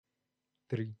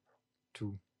3,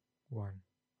 2, 1,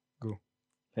 go.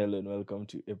 Hello and welcome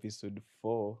to episode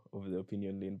 4 of the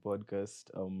Opinion Lane podcast.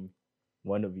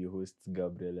 One of your hosts,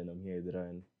 Gabriel, and I'm here with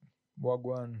Ryan.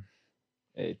 Wagwan.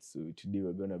 So today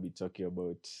we're gonna be talking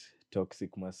about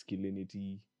toxic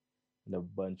masculinity and a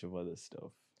bunch of other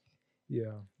stuff.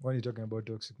 Yeah, why are you talking about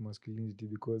toxic masculinity?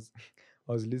 Because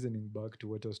I was listening back to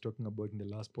what I was talking about in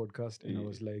the last podcast, and I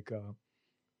was like,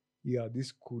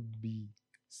 this could be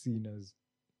seen as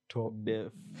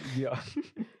yeah,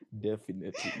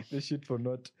 Definitely. the shit for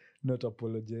not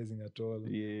apologizing at all.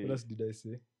 Yeah. What else did I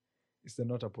say? It's the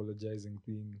not apologizing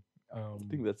thing. I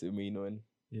think that's the main one.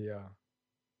 Yeah,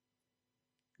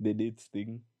 The dates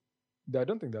thing. I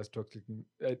don't think that's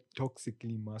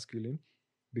toxically masculine,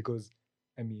 because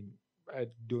I mean, I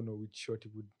don't know which shorty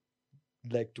would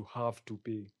like to have to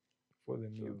pay for the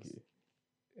meals. Okay.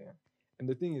 Yeah, and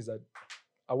the thing is that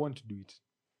I want to do it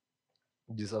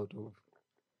just out of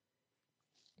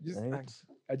Right.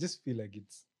 I just feel like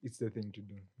it's the thing to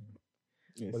do.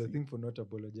 I But the see. thing for not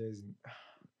apologizing,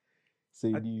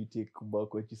 So do you take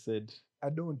back what you said?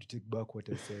 I don't want to take back what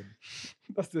I said.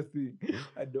 That's the thing.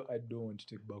 I don't want to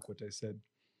take back what I said.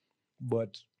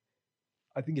 But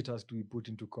I think it has to be put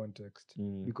into context.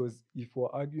 Because if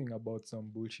we're arguing about some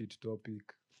bullshit topic,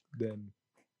 then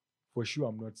for sure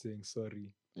I'm not saying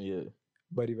sorry. Yeah.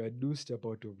 But if I do step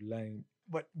out of line,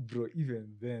 but bro,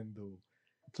 even then though,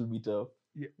 It'll be tough.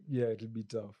 yeah, it'll be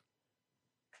tough.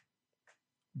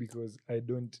 Because I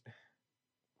don't.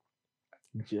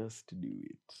 Just do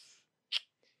it.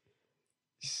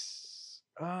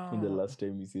 Ah, When the last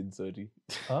time you said sorry?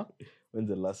 huh? When's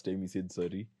the last time you said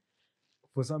sorry?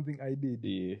 For something I did.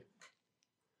 Yeah.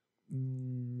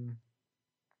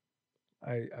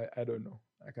 I don't know.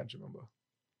 I can't remember.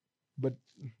 But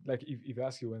like if I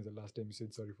ask you when's the last time you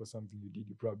said sorry for something you did,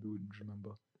 you probably wouldn't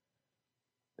remember.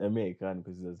 I mean, I can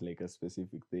because there's like a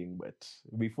specific thing, but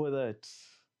before that,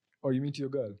 Oh, you mean to your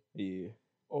girl? yeah.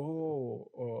 Oh,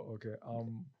 okay.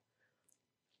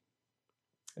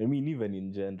 I mean, even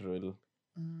in general.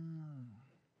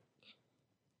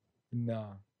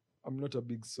 Nah, I'm not a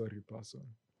big sorry person.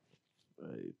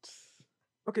 Right.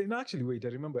 Okay, no, actually, wait. I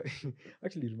remember.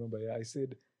 Yeah, I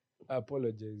said I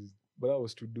apologize, but that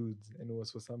was to dudes, and it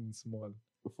was for something small.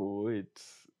 For it.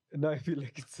 And now I feel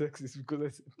like it's sexist because I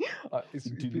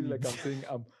said, it feels like I'm saying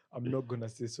I'm not gonna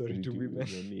say sorry to women.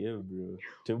 Yeah, bro.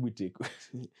 Tabu take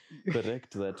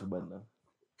correct that, bana.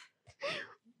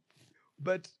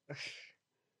 But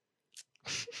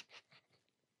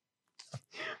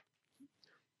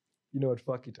you know what?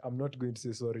 Fuck it. I'm not going to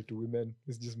say sorry to women.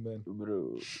 It's just men.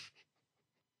 Bro.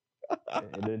 I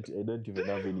don't even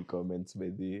have any comments by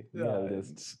the I'll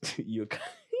just you can.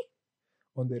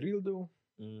 On the real though,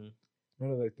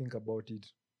 now that I think about it,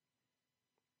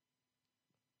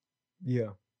 yeah,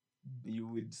 You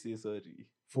would say sorry.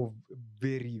 for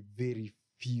very, very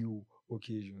few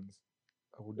occasions,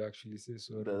 I would actually say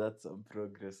sorry. But that's some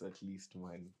progress at least,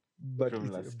 man. But from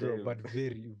it's, last bro, time. but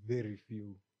very, very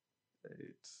few.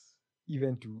 Right.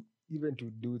 Even to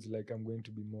dudes, like I'm going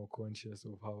to be more conscious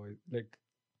of how I like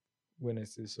when I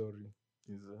say sorry.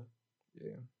 Is that?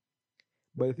 Yeah.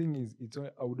 But the thing is,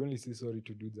 I would only say sorry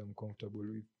to dudes I'm comfortable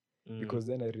with, because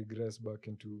then I regress back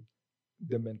into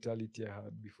the mentality I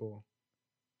had before.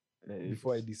 Right.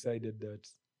 Before I decided that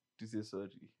To say sorry.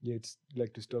 yeah, it's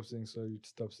like to stop saying sorry, to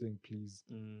stop saying please.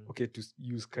 Okay, to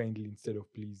use kindly instead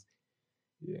of please.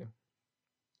 Yeah.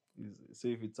 So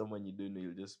if it's someone you don't know,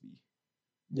 you'll just be.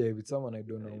 Yeah, if it's someone I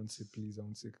don't know, I Right. won't say please. I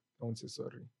won't say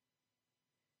sorry.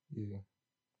 Yeah.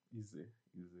 Easy.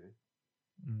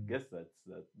 Guess that's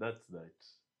that.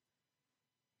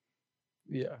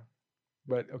 Yeah.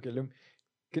 But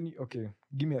okay,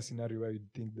 give me a scenario where you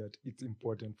think that it's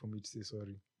important for me to say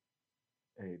sorry.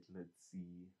 Right, let's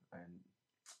see. And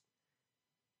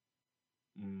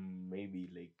maybe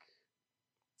like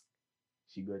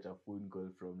she got a phone call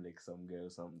from like some guy or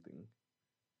something.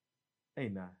 Hey,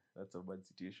 nah, that's a bad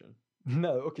situation.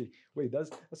 No, okay. Wait,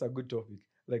 that's a good topic.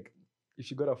 Like if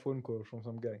she got a phone call from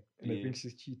some guy and I think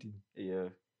she's cheating. Yeah.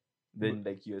 Then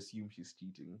like you assume she's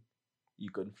cheating. You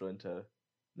confront her.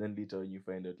 Then later when you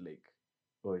find out like,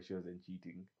 oh, she wasn't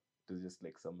cheating. It was just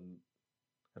like some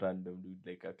random dude,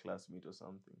 like a classmate or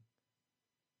something.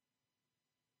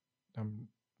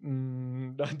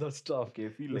 That's tough. Okay, I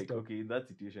feel That's like tough. okay, in that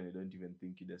situation I don't even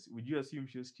think you'd assume. Would you assume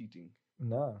she was cheating?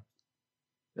 Nah.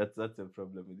 That's a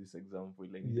problem with this example.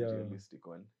 Like Yeah. the realistic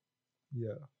one.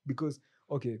 Yeah. Because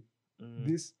okay,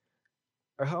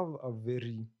 I have a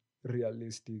very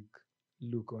realistic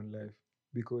look on life,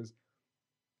 because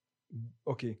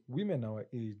okay, women our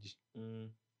age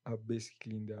are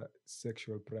basically in their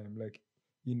sexual prime, like,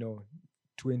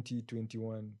 20,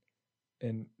 21,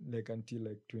 and like until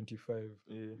like 25.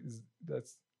 Yeah.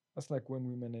 That's like when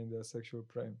women are in their sexual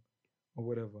prime or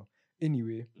whatever.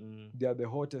 Anyway, Mm. they are the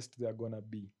hottest they're gonna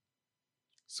be.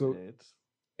 So, Right.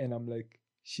 and I'm like,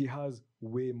 she has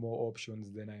way more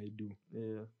options than I do.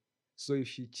 Yeah. So if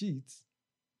she cheats,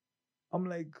 I'm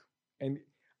like, and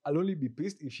I'll only be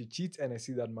pissed if she cheats and I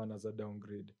see that man as a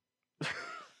downgrade.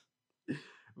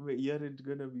 But you aren't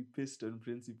gonna be pissed on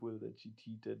principle that she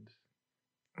cheated.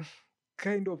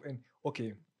 Kind of, and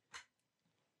okay,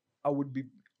 I would be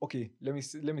okay. Let me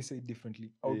say it differently.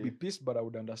 I would be Yeah. pissed, but I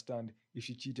would understand if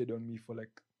she cheated on me for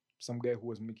like some guy who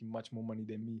was making much more money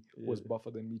than me, who was Yeah.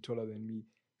 buffer than me, taller than me,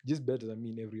 just better than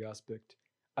me in every aspect.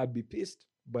 I'd be pissed,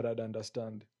 but I'd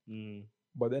understand. Mm.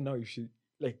 But then now if she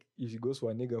goes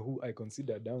for a nigga who I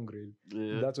consider a downgrade,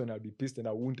 Yeah. that's when I'll be pissed and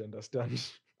I won't understand.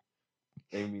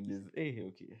 I mean, there's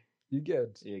okay. You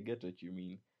get? Yeah, I get what you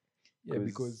mean. Yeah,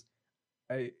 because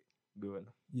I Go on.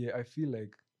 yeah, I feel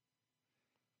like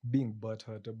being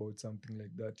butthurt about something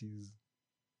like that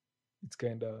it's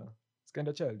kinda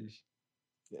childish.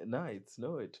 Yeah, nah, it's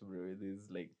not, bro. There's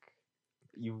like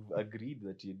you've agreed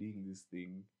that you're doing this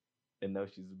thing, and now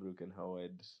she's broken her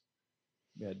word.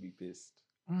 Me, I'd be pissed.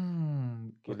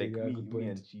 Okay, Okay, like yeah, me, good me point.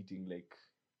 and cheating, like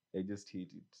I just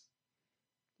hate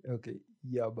it. Okay,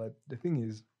 yeah, but the thing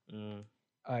is,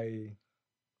 I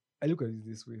look at it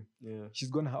this way. Yeah. She's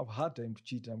gonna have her time to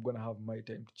cheat, and I'm gonna have my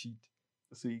time to cheat.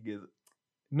 So you guys,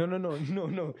 No.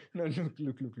 Look.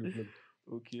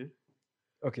 okay.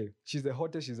 Okay, she's the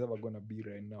hottest she's ever gonna be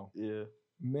right now. Yeah.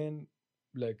 Men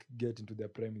like get into their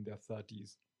prime in their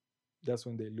 30s. That's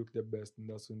when they look the best, and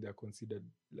that's when they're considered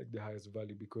like the highest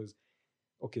value because,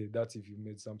 okay, that's if you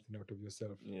made something out of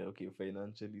yourself. Yeah. Okay.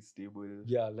 Financially stable.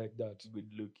 Yeah, like that.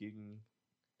 Good looking.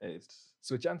 It's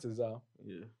So chances are,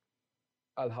 yeah.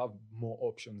 I'll have more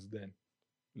options then.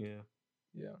 Yeah.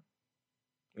 Yeah.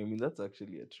 I mean, that's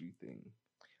actually a true thing.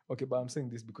 Okay, but I'm saying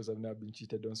this because I've never been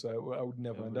cheated on, so I would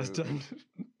never Yeah, understand.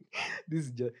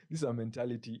 This is a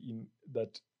mentality in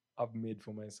that I've made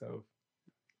for myself.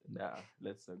 Nah,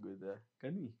 let's not go there.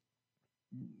 Can we?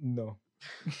 No.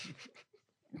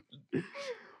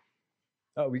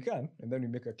 We can, and then we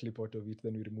make a clip out of it,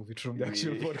 then we remove it from the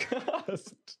actual Yeah.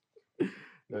 podcast.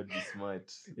 That'd be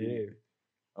smart. Yeah.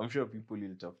 I'm sure people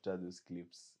will after those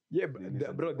clips. Yeah, They but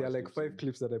listen bro, to there are like first 5 episode.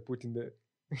 clips that I put in the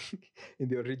in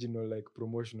the original like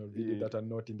promotional video Yeah. that are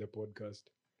not in the podcast.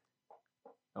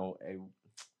 Oh, I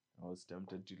was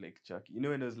tempted to like chuck. You know,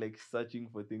 when I was like searching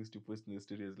for things to post in the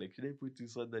story, I was like, should I put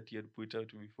this one that you had put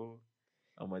out before?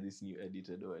 This new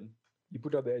edited one. You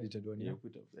put out the edited one, Yeah, yeah?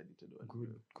 put up the edited one.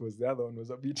 Good, because the other one was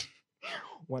a bit.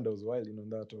 Wonder was wilding on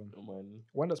that one. Oh, man.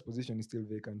 Wanda's position is still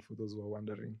vacant for those who are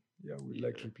wondering. Yeah, we'd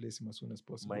like to Yeah. replace him as soon as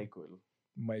possible.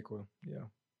 Michael. Yeah.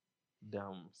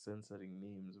 Damn, censoring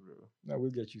names, bro. Now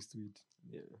we'll get used to it.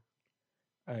 Yeah.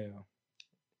 Yeah.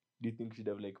 Do you think we should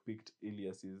have like picked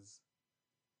Elias's?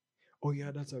 Oh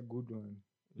yeah, that's a good one.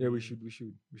 Yeah, we should do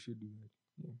that.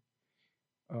 Yeah.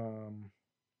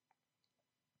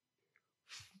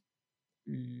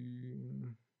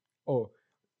 Oh,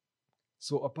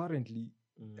 so apparently,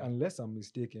 unless I'm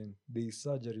mistaken, there is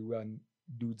surgery where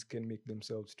dudes can make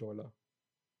themselves taller.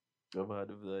 I've heard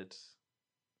of that.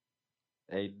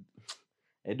 I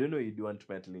don't know you'd want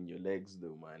metal in your legs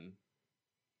though, man.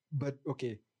 But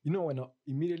okay, you know, when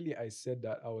immediately I said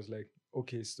that, I was like,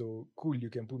 okay, so cool, you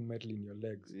can put metal in your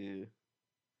legs. Yeah.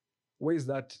 Where is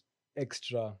that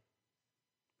extra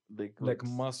like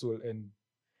muscle and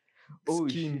skin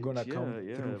shit, gonna come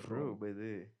through bro, from? by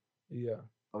the Yeah.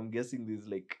 I'm guessing there's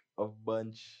like a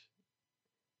bunch.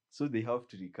 So they have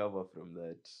to recover from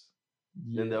that.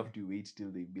 Yeah. Then they have to wait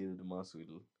till they build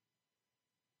muscle.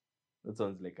 That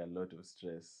sounds like a lot of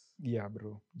stress. Yeah,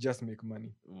 bro. Just make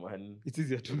money. Man. It's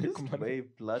easier to make Just money. buy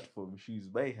platform shoes,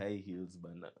 buy high heels,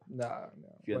 banana. Nah.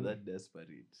 If you're that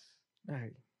desperate.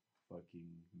 Aye. Fucking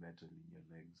metal in your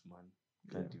legs, man.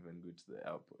 Can't even go to the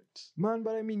airport. Man,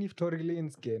 but I mean, if Tory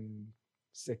Lanez can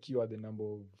secure the number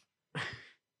of...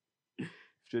 if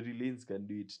Tory Lanez can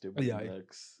do it, table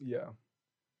relax. Yeah.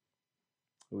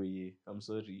 Oh yeah, I'm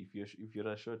sorry if you're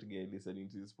a short guy listening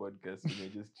to this podcast and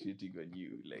you're just cheating on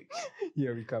you, like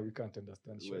yeah, we can't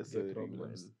understand short guy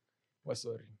problems. Man. We're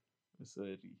sorry.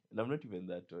 And I'm not even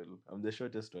that tall. I'm the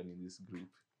shortest one in this group.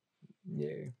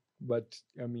 Yeah, but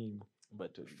I mean,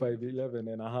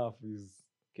 5'11" and a half is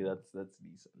okay. That's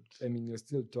decent. I mean, you're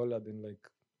still taller than like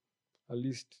at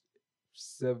least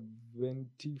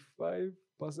 75%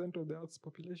 of the Earth's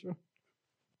population.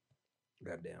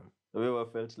 Goddamn. Have you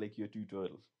ever felt like you're too tall?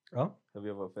 Huh? Have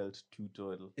you ever felt too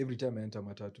tall? Every time I enter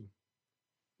Matatu.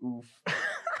 Oof.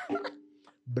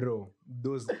 Bro,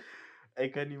 those... I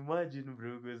can imagine,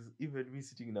 bro, because even me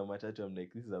sitting in a matatu, I'm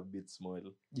like, this is a bit small.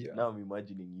 Yeah. Now I'm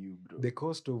imagining you, bro. The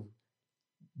cost of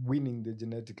winning the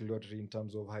genetic lottery in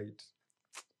terms of height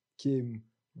came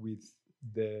with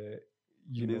the,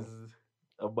 There's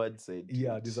a bad side to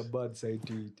yeah, it. there's a bad side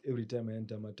to it. Every time I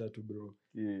enter matatu, bro,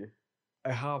 Yeah.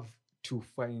 I have to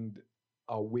find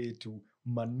a way to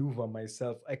maneuver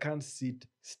myself. I can't sit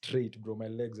straight, bro. My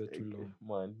legs are too long.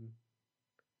 Man,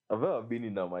 I've ever been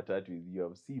in a matatu with you.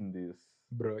 I've seen this.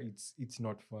 Bro, it's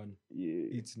not fun. Yeah.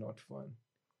 It's not fun.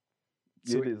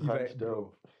 So So it is hunched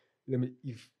up.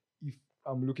 if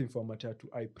I'm looking for a matatu,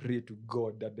 I pray to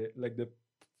God that the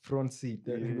front seat,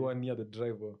 the one near the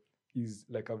driver, is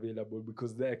like available,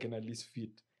 because there I can at least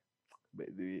fit. By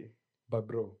the way. But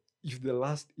bro, if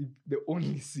the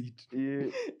only seat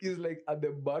is like at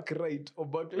the back right or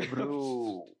back left,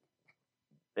 bro,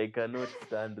 I cannot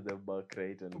stand the back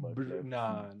right and back left.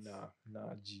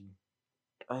 Nah, G.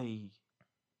 I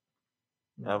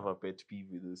have a pet peeve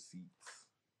with those seats,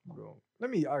 bro.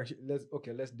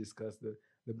 Let's discuss the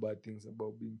bad things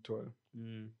about being tall.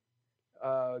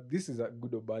 This is a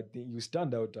good or bad thing. You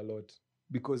stand out a lot,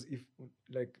 because if,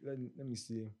 like, let me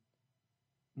see,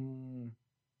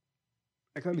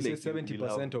 I can say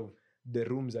 70% of the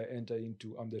rooms I enter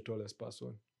into, I'm the tallest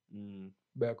person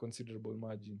by a considerable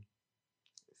margin.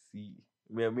 See,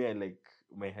 me, I like,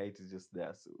 my height is just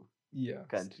there, so yeah,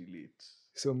 can't relate.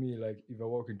 So me, like, if I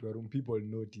walk into a room, people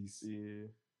notice.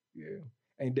 Yeah.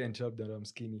 And then help that I'm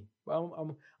skinny. But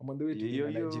I'm on the way to being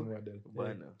an IG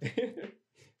model. So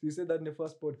you said that in the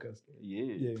first podcast.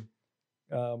 Yeah.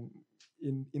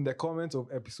 In the comments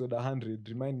of episode 100,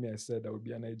 remind me I said I would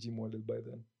be an IG model by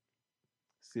then.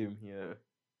 Same here.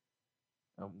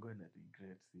 I'm gonna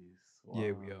regret this. Wow.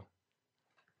 Yeah, we are.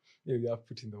 Yeah, we have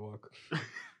put in the work.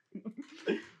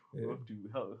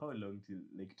 How long till,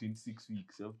 like, 26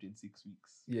 weeks? You have 26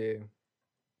 weeks. Yeah.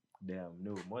 Damn,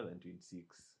 no, more than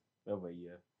 26. We have a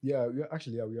year. Yeah, we have a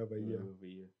year. We have a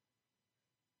year.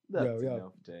 That's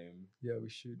enough time. Yeah, we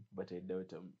should. But I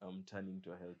doubt I'm turning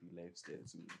to a healthy lifestyle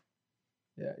soon.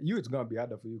 Yeah, it's gonna be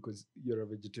harder for you because you're a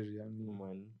vegetarian.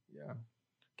 Man. Yeah.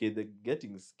 Okay, the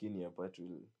getting skinnier part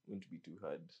won't be too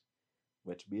hard,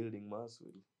 but building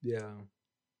muscle. Yeah.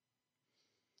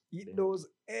 Eat those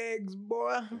eggs,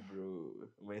 boy. Bro,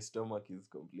 my stomach is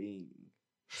complaining.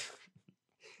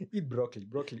 Eat broccoli.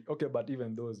 Okay, but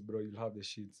even those, bro, you'll have the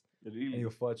shits. Really? And your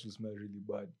farts will smell really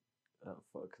bad. Oh,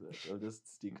 fuck that. I'll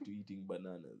just stick to eating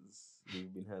bananas.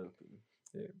 They've been helping.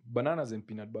 Yeah. Bananas and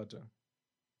peanut butter.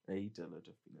 I eat a lot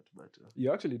of peanut butter.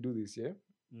 You actually do this, yeah?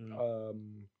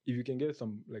 If you can get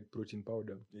some, like, protein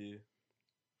powder. Yeah.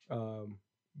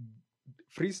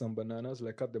 Freeze some bananas,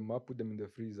 like, cut them up, put them in the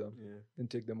freezer. Yeah. Then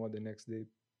take them out the next day.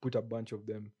 Put a bunch of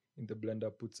them in the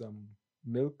blender. Put some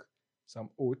milk, some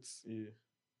oats,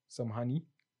 some honey,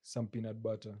 some peanut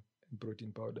butter, and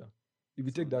protein powder. If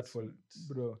you take that for,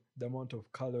 bro, the amount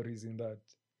of calories in that.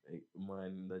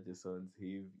 Man, that just sounds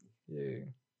heavy. Yeah.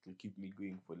 It'll keep me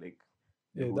going for, like...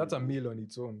 Yeah, that's a meal on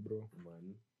its own, bro.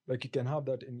 Man. Like, you can have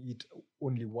that and eat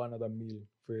only one other meal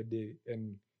for a day,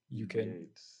 and you can...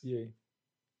 Yeah.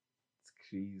 It's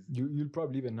crazy. You'll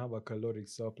probably even have a caloric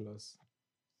surplus.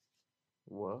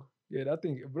 What? Yeah, that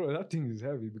thing is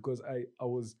heavy, because I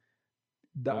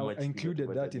included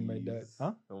that in my diet.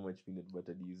 Huh? How much peanut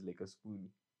butter do you use? Like a spoon?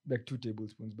 Like 2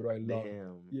 tablespoons, bro. I love it.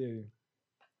 Damn. Yeah.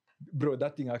 Bro,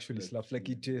 that thing actually slaps. Like,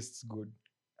 it tastes good.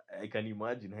 I can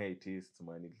imagine how it tastes,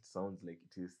 man. It sounds like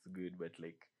it tastes good, but,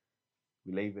 like,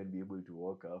 will I even be able to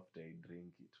walk after I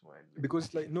drink it, man? Like,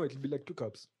 because, like, no, it'll be like 2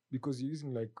 cups. Because you're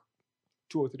using, like,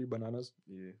 2 or 3 bananas.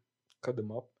 Yeah. Cut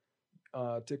them up.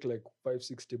 Take, like,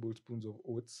 5-6 tablespoons of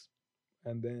oats.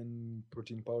 And then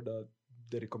protein powder,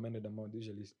 the recommended amount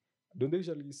usually. Don't they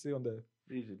usually say on the...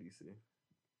 They usually say.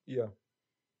 Yeah.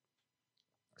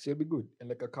 So it'll be good. And,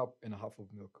 like, 1.5 cups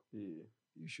of milk. Yeah.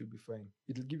 You should be fine.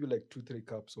 It'll give you, like, 2-3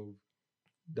 cups of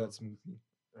that smoothie.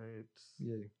 Right.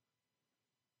 Yeah.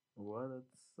 Well, that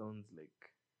sounds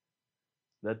like...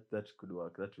 That could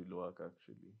work. That will work,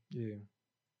 actually. Yeah.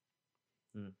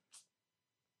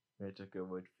 I talk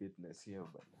about fitness here,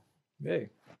 but... Hey.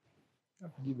 I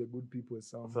have to give the good people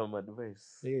some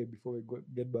advice. Yeah, before we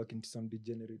get back into some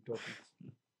degenerate topics.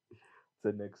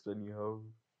 The next one you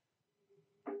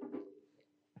have?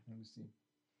 Let me see.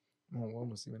 Oh,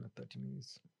 almost even at 30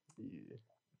 minutes. Yeah.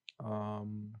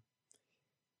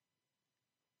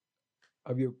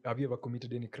 Have you ever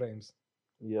committed any crimes?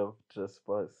 You have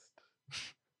trespassed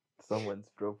someone's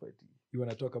property. You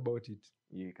want to talk about it?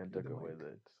 Yeah, you can talk about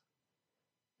that.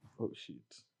 Oh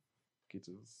shit.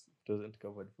 Okay, it wasn't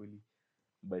covered fully.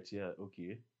 But yeah,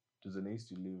 okay. It was when I used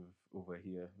to live over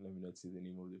here. Let me not say the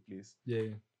name of the place.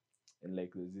 Yeah. and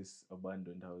like there's this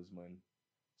abandoned house, man.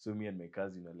 So me and my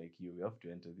cousin are like, yo, we have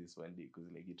to enter this one day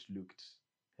because like it looked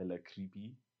hella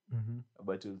creepy,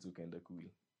 but also kind of cool.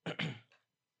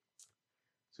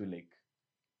 So like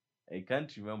I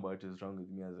can't remember what was wrong with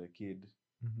me as a kid,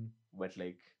 but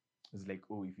like it's like,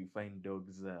 oh, if you find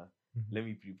dogs there, let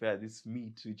me prepare this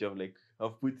meat, which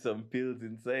I've put some pills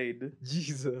inside,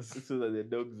 Jesus. so that the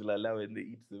dogs will allow when they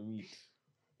eat the meat.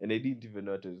 And I didn't even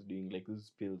know what I was doing. Like those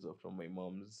pills are from my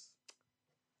mom's.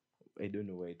 I don't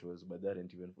know why it was, but that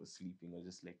ain't even for sleeping. I was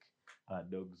just like,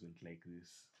 dogs won't like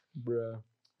this. Bruh.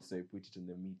 So I put it in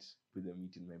the meat, put the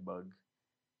meat in my bag.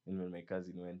 And when my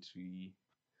cousin went, we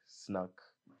snuck.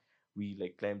 We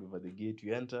like climbed over the gate,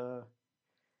 we enter.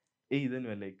 Hey, then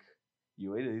we're like,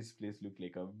 yo, why does this place look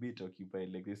like a bit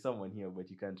occupied? Like there's someone here, but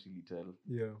you can't really tell.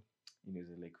 Yeah. You know,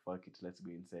 so like, fuck it, let's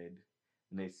go inside.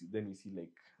 And then we see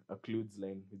like a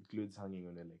clothesline with clothes hanging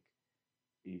on it, like,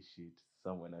 hey shit,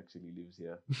 someone actually lives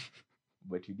here.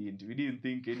 But we didn't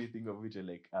think anything of it.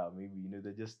 Like, maybe, you know,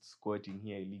 they're just squatting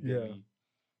here illegally. Yeah.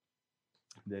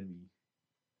 Then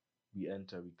we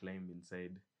enter, we climb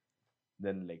inside.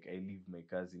 Then like I leave my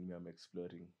cousin, me, I'm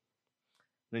exploring.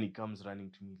 Then he comes running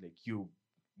to me like, yo,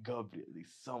 Gabriel,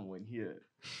 there's someone here.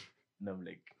 And I'm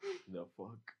like, the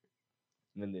fuck?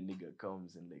 And then the nigga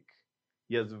comes and like,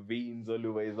 he has veins all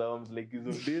over his arms, like he's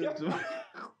a built.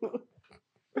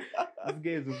 This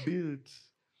guy is built.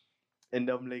 And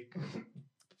I'm like,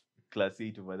 class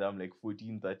 8 over there, I'm like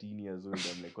 14, 13 years old.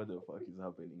 I'm like, what the fuck is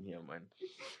happening here, man?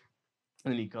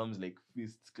 And he comes like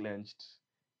fists clenched,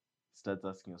 starts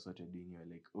asking us what we're doing here.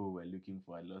 Like, oh, we're looking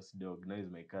for a lost dog. Now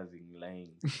is my cousin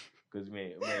lying. Because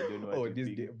me, I don't know what to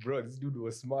think. This dude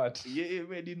was smart. Yeah,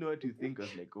 I didn't know what to think. I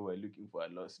was like, oh, we're looking for a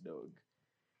lost dog.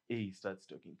 Hey, he starts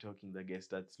talking. The guy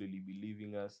starts slowly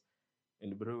believing us.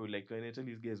 And bro, like when I tell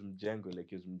these guys mjango, like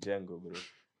he was mjango, bro.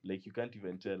 Like you can't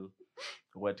even tell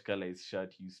what color his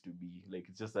shirt used to be. Like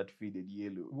it's just that faded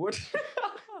yellow. What?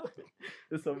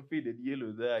 There's some faded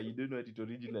yellow there. You don't know what it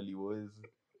originally was.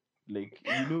 Like,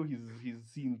 you know, he's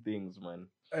seen things, man.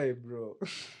 Hey, bro.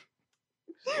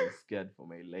 I was scared for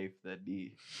my life that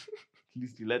day. At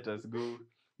least he let us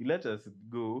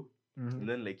go. And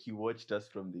then like he watched us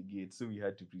from the gate, so we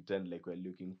had to pretend like we're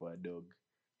looking for a dog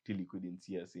till he couldn't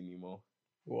see us anymore.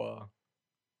 Wow.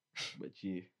 But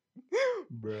yeah.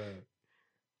 Bruh.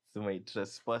 So my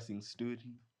trespassing story,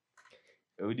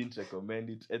 I wouldn't recommend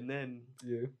it. And then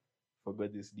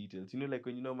forgot these details. You know, like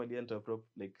when you normally enter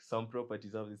like some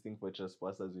properties have this thing for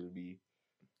trespassers will be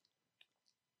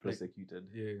prosecuted.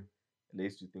 Like, yeah. And I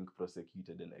used to think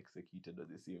prosecuted and executed are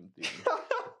the same thing.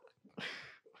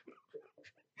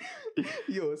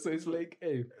 Yo, so it's like,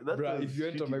 hey, bro, if you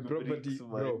enter my property,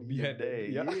 bro,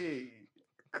 beheaded. Yeah.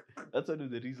 That's one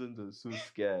of the reasons I was so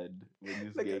scared when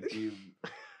this guy came.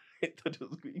 I thought I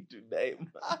was going to die,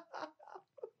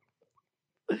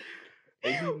 man.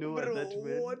 I didn't know what that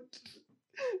meant. What?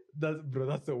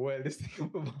 That's the wildest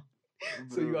thing about.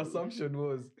 So your assumption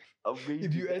was,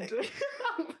 if you enter.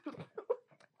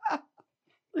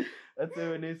 That's why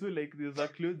when I saw like there's a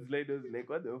clothesline, I was like,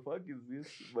 what the fuck is this?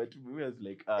 But me, I was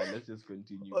like, let's just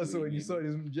continue. So when you saw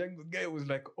this Mjango guy was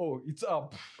like, oh, it's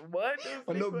up. What?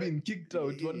 We're not being kicked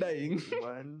out, we're dying.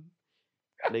 Man.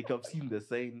 Like I've seen the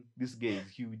sign, this guy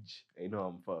is huge. I know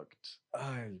I'm fucked.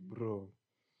 Aye, bro.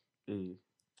 Hey.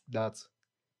 That's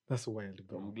wild,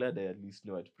 bro. I'm glad I at least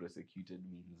know what prosecuted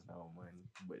means now, man.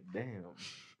 But damn.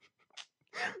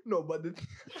 No, but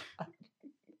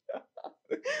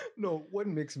no,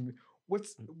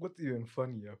 what's even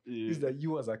funnier is that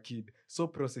you as a kid saw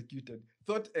prosecuted,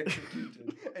 thought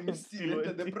executed, and you still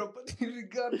entered the property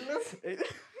regardless.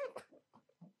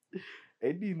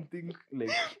 I didn't think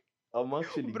like I'm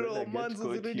actually bro, man's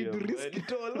was ready to risk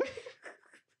it all.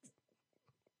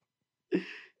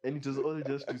 And it was all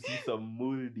just to see some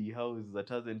moldy house that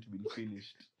hasn't been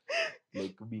finished,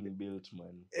 like being built,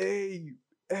 man.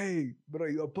 Hey, bro,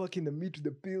 you are packing the meat to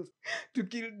the pills to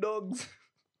kill dogs.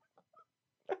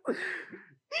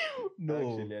 No.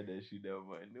 Actually, I should have,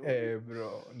 man. No. Hey,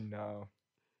 bro, no.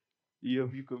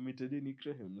 Have you committed any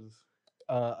crimes?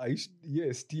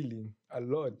 Stealing a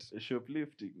lot.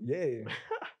 Shoplifting. Yeah.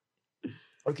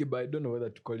 Okay, but I don't know whether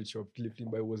to call it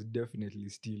shoplifting, but it was definitely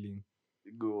stealing.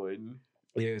 Go on.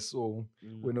 Yeah, so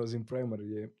when I was in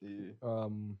primary,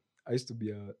 I used to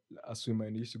be a swimmer,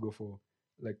 and I used to go for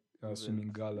like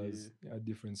swimming galas at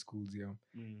different schools,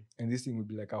 and this thing would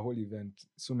be like a whole event.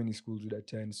 So many schools would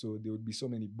attend, so there would be so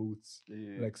many booths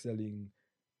like selling.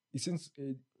 Since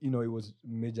it was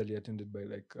majorly attended by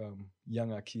like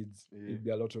younger kids, it'd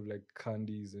be a lot of like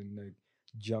candies and like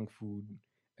junk food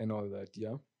and all that,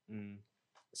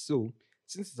 So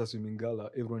since it's a swimming gala,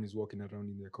 everyone is walking around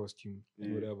in their costume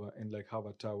and whatever, and like have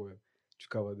a towel to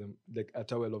cover them, like a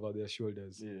towel over their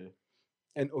shoulders. Yeah.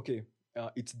 And okay,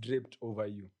 it's draped over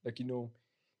you, like you know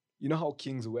how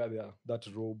kings wear that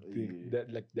robe thing,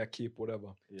 that like their cape, whatever.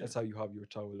 That's how you have your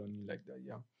towel on you like that.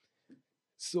 Yeah.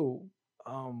 So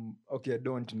okay, I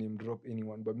don't want to name drop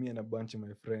anyone, but me and a bunch of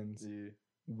my friends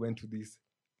went to this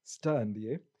stand,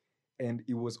 and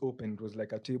it was open. It was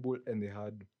like a table, and they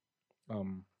had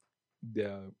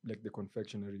their like the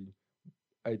confectionery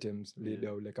items laid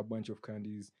out, like a bunch of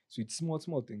candies, sweet, small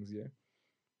things.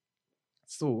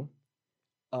 So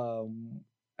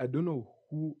I don't know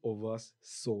who of us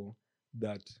saw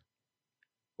that,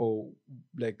 or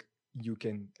like you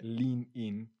can lean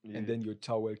in and then your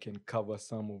towel can cover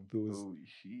some of those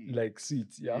like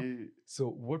seats. So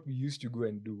what we used to go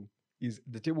and do is,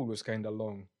 the table was kind of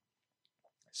long,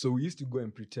 so we used to go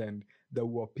and pretend that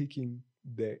we were picking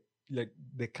the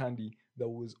candy that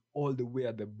was all the way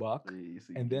at the back,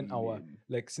 and then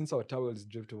like, since our towel is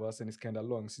draped over us and it's kind of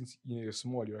long, since you're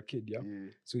small, you're a kid,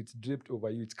 so it's draped over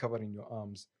you, it's covering your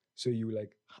arms, so you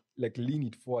like lean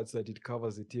it forward so that it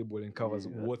covers the table and covers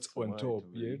what's on top.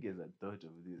 You guys had thought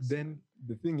of this. Then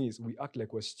the thing is, we act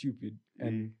like we're stupid,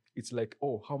 and it's like,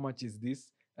 oh, how much is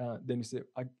this? Then you say,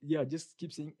 just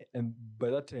keep saying, and by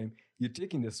that time you're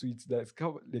taking the sweets that's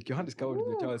covered, like your hand is covered with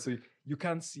your towel, so you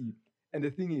can't see. And the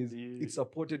thing is, it's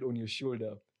supported on your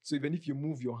shoulder, so even if you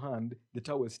move your hand, the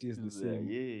towel stays the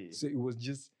same. So it was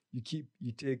just,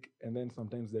 you take, and then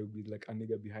sometimes there will be like a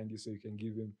nigga behind you, so you can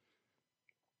give him.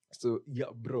 So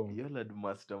bro, y'all had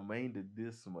masterminded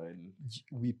this, man.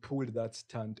 We pulled that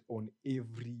stunt on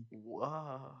every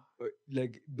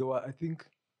like, there were, I think,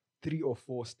 3 or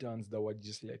 4 stunts that were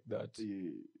just like that,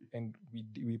 and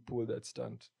we pulled that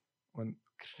stunt on.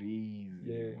 Crazy,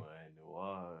 man.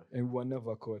 Wow. And we were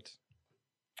never caught.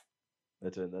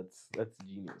 That's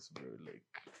genius, bro.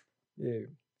 Like,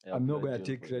 I'm not gonna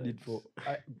take credit for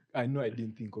I know I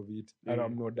didn't think of it, and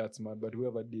I'm not that smart, but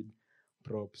whoever did,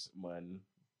 props, man.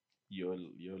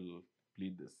 You'll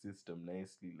played the system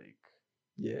nicely, like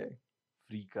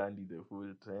free candy the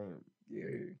whole time.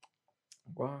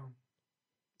 Wow,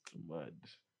 mad.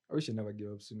 I wish I never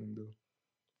gave up swimming though.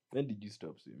 When did you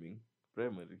stop swimming?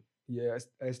 Primary?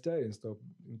 I started and stopped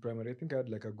in primary. I think I had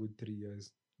like a good 3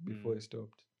 years before I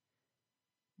stopped.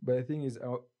 But the thing is,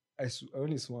 I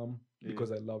only swam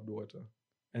because I loved water,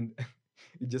 and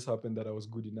it just happened that I was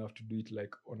good enough to do it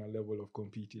like on a level of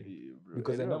competing.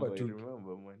 Because I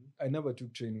never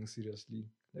took training seriously.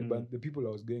 Like, but the people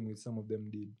I was going with, some of them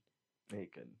did. I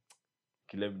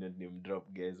can let me not name drop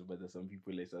guys, but there's some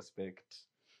people I suspect.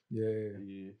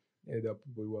 There are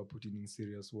people who are putting in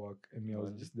serious work, and I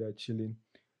was just there chilling,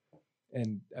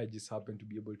 and I just happened to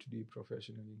be able to do it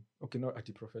professionally. Okay, not at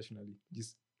it professionally,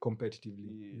 just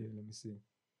competitively. Let me see.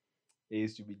 I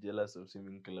used to be jealous of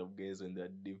swimming club guys when they're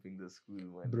dipping the school,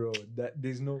 man. Bro,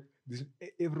 there's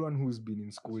everyone who's been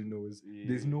in school knows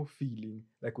there's no feeling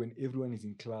like when everyone is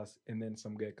in class and then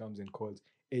some guy comes and calls,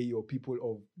 hey, yo, people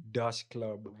of Dash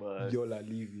Club, y'all are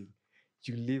leaving.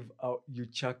 You leave out, you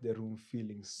check the room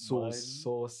feeling so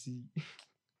saucy.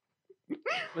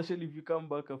 Especially if you come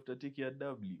back after taking a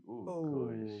W. Oh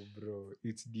gosh. Bro,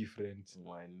 it's different.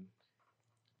 Man.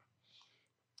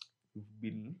 We've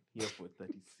been here for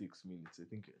 36 minutes. I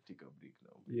think I'll take a break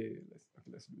now.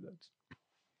 Let's do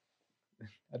that.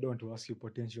 I don't want to ask you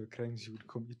potential crimes you would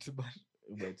commit, but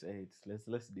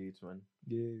let's date, man.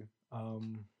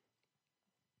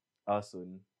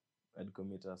 Arson. I'd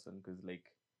commit arson because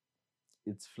like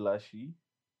it's flashy.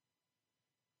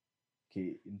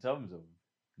 Okay, in terms of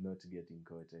not getting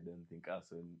caught, I don't think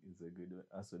arson is a good one.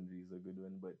 Arsonry is a good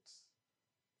one, but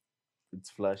it's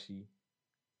flashy.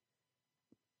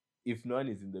 If no one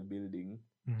is in the building,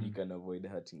 you can avoid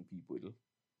hurting people.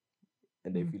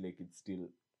 And I feel like it's still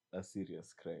a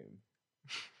serious crime.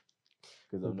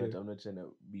 Because I'm not trying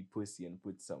to be pussy and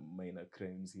put some minor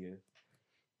crimes here.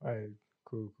 Alright,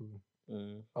 cool.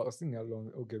 I was thinking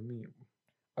along, me,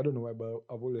 I don't know why, but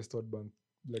I've always thought bank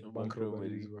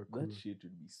robberies were cool. That shit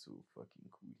would be so fucking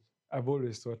cool. I've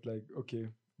always thought like,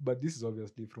 but this is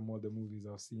obviously from all the movies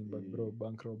I've seen, but bro,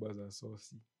 bank robbers are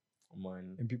saucy.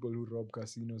 Man. And people who rob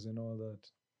casinos and all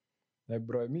that. Like,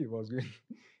 bro, me, it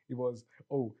was,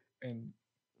 and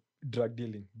drug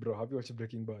dealing. Bro, have you watched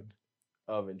Breaking Bad?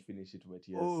 I haven't finished it, but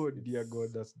yes. Oh, dear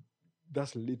God,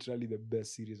 that's literally the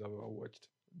best series I've ever watched.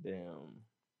 Damn.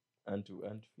 And to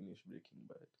finish Breaking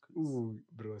Bad. Oh,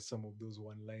 bro, some of those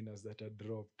one-liners that are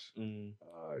dropped.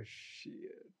 Oh,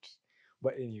 shit.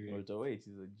 But anyway. Walter White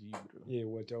is a G, bro. Yeah,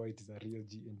 Walter White is a real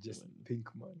G, and just think,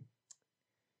 man.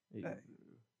 Hey,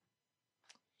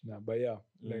 but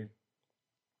like,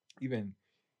 even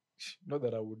not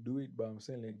that I would do it, but I'm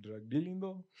saying like drug dealing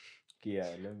though, Okay,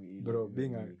 yeah, let me. bro. Let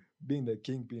Being me being the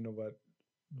kingpin of a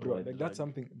bro, over like drug.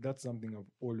 that's something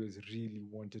I've always really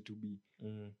wanted to be.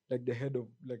 Mm, Like the head of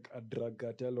like a drug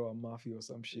cartel or a mafia or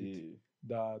some shit.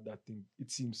 yeah, That thing,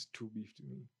 it seems too beef to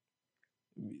me.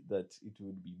 that it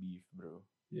would be beef, bro.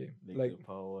 Yeah, Like like the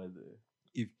power, the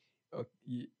if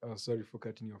sorry for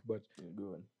cutting you off, but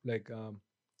go on. like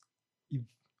if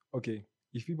okay,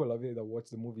 if people have either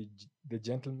watched the movie The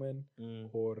Gentleman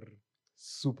or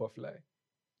Superfly,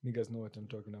 niggas know what I'm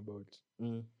talking about.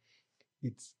 Mm.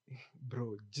 It's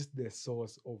bro, just the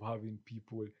source of having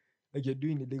people like you're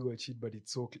doing illegal shit, but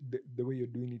it's so the way you're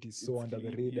doing it is so It's under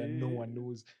the clean, radar, no one yeah.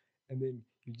 knows, and then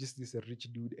you're just this a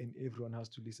rich dude, and everyone has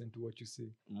to listen to what you say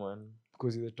Man,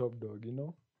 because you're the top dog, you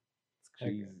know. it's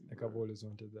crazy. Like I've always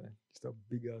wanted that, just a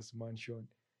big ass mansion,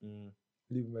 Mm.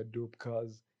 live in my dope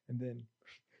cars, and then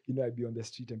you know I'd be on the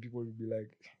street and people would be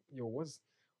like, "Yo,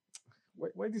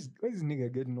 why this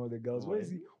nigga getting all the girls? Why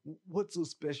is he? What's so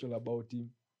special about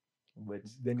him?" But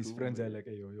Then his cool, friends are man. like,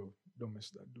 "Hey, yo, don't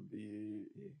mess with that dude." Yeah.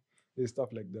 Yeah. There's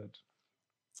stuff like that.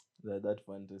 That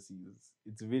fantasy is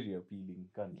it's very appealing,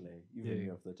 can't lie. Even me,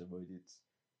 Yeah. I've thought about it.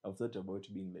 I've thought about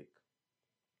being like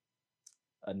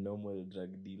a normal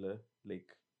drug dealer, like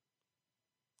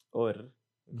or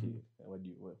okay,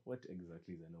 what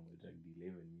exactly is a normal drug dealer?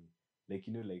 Even me, like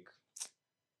like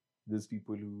those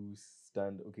people who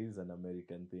stand. Okay, this is an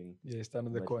American thing. Yeah, stand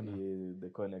on the But corner. the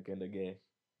corner kind of guy.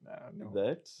 No.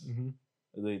 That, Mm-hmm.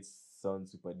 although it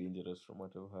sounds super dangerous from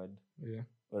what I've heard. Yeah.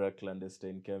 Or a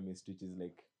clandestine chemist, which is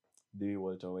like the way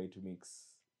Walter White makes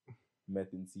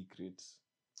meth in secret.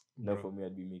 Now Bro. for me,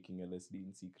 I'd be making LSD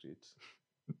in secret.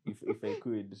 if I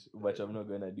could, but I'm not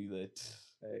gonna do that.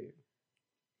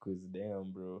 Cause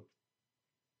damn, bro.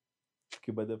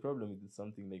 Okay, but the problem with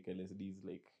something like LSD is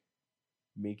like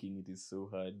making it is so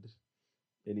hard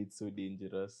and it's so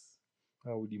dangerous.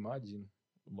 I would imagine.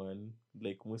 Man,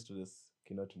 like most of this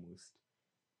cannot most.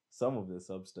 Some of the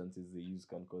substances they use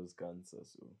can cause cancer,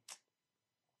 so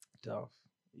Tough.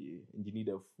 yeah, and you need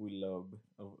a full lab.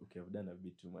 Okay, I've done a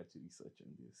bit too much research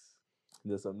on this.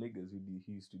 There's some niggas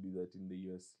who used to do that in the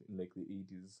US in like the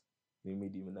 80s. They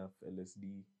made him enough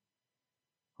LSD.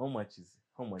 How much is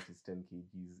 10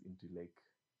 kgs into like?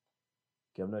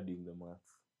 Okay, I'm not doing the math.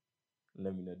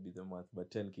 Let me not do the math,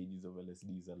 but 10 kgs of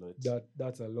LSD is a lot.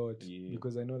 That's a lot. Yeah.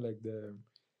 Because I know like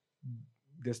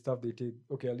the stuff they take.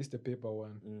 Okay, at least the paper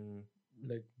one.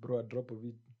 Like bro, a drop of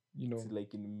it. You know. It's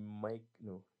like in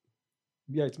no.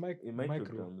 Yeah, it's In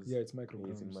micrograms. Yeah, it's micrograms.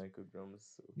 Yeah, it's in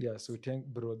micrograms. So yeah, so 10,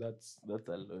 bro, that's a lot of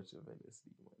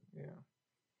LSD, man. yeah.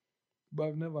 But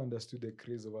I've never understood the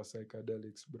craze over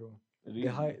psychedelics, bro.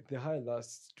 Really? The high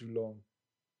lasts too long.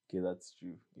 Okay, that's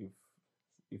true.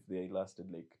 If they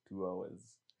lasted like 2 hours.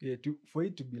 Yeah, for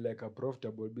it to be like a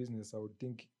profitable business, I would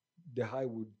think the high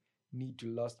would need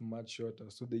to last much shorter,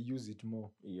 so they use it more.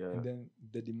 Yeah. And then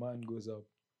the demand goes up.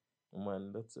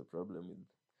 Man, that's a problem.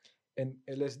 And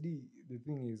LSD, the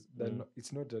thing is that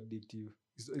it's not addictive.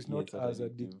 It's not as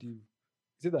addictive.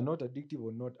 It's either not addictive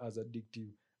or not as addictive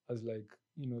as like,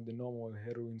 the normal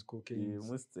heroines, cocaine. Yeah,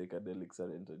 most psychedelics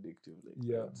aren't addictive like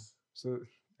that. So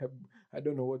I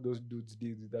don't know what those dudes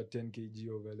did with that 10 kg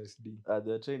of LSD.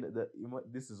 They're trying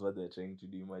this is what they're trying to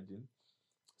do, imagine.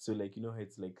 So like how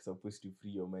it's like supposed to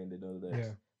free your mind and all that. Yeah.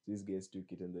 So these guys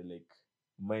took it and they're like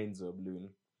minds were blown.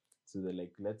 So they're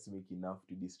like, let's make enough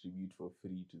to distribute for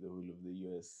free to the whole of the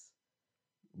US.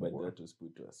 But that was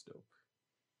put to a stop.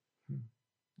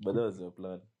 But that was their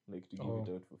plan, like to give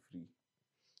it out for free.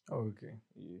 Oh, okay.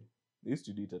 Yeah. They used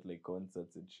to do it at like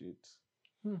concerts and shit.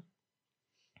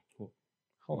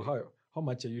 How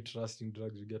much are you trusting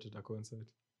drugs you get at a concert?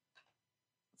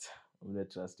 I'm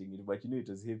not trusting it, but it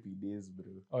was hippie days, bro.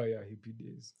 Oh yeah, hippie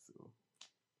days. So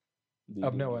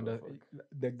I've never understood.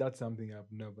 Like that's something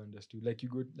I've never understood. Like you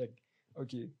go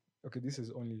okay, this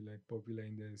is only like popular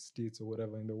in the States or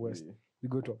whatever in the West. Yeah. You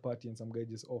go to a party and some guy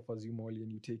just offers you Molly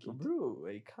and you take it. Bro,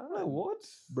 I can't. What?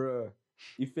 Bruh.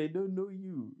 If I don't know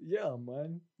you. Yeah,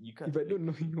 man. You can't. If I don't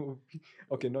know you.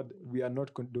 Okay, we are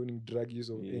not condoning drug use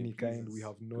of any kind. We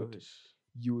have not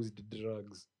used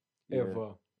drugs.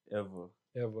 Ever.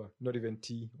 Not even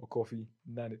tea or coffee.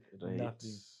 Nothing.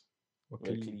 Or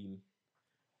clean.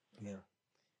 Yeah.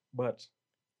 But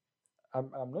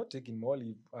I'm not taking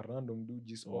Molly if a random dude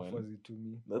just offers it to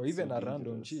me. Or even so a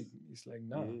random chick. It's like,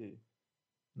 nah. Yeah.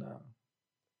 Nah.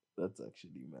 That's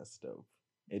actually messed up.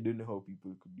 I don't know how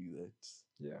people could do that.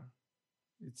 Yeah.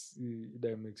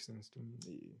 That makes sense to me.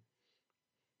 Yeah.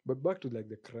 But back to like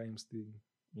the crimes thing.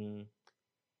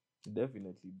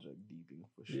 Definitely drug dealing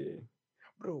for sure. Yeah.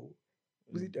 Bro,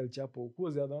 was it El Chapo? Who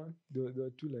was the other one? There were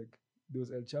two like there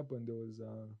was El Chapo and there was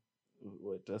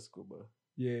What, Escobar?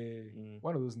 yeah,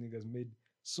 one of those niggas made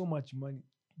so much money.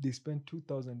 They spent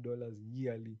 $2,000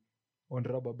 yearly on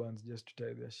rubber bands just to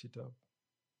tie their shit up.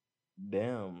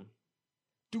 Damn.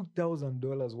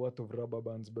 $2,000 worth of rubber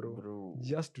bands, bro,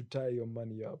 just to tie your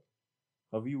money up.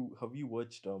 Have you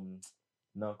watched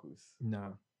Narcos?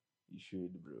 Nah, you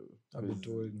should, bro. I've been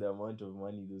told the amount of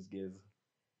money those guys.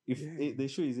 If the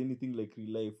show is anything like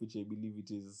real life, which I believe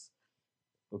it is,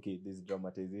 okay, there's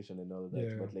dramatization and all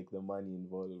that, but like the money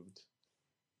involved,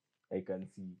 I can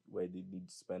see why they did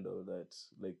spend all that.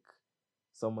 Like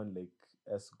someone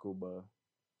like Escobar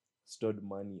stored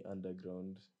money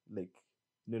underground, like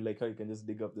like how you can just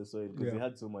dig up the soil because they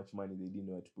had so much money they didn't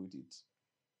know how to put it.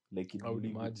 Like I would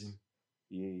imagine.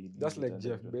 That's like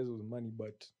Jeff Bezos' money,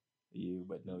 but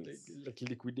but now it's like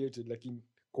liquidated, like in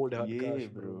cold hard cash,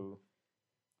 bro.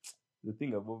 The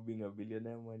thing about being a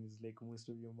billionaire, man, is like most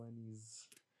of your money is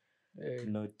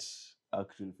not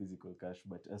actual physical cash,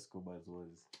 but Escobar's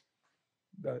was.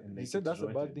 You said that's a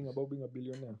bad thing about being a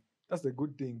billionaire. That's the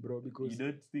good thing, bro, because you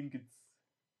don't think it's.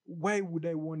 Why would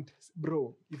I want,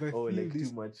 bro? If I feel like this,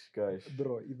 too much cash,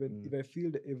 bro. Even if I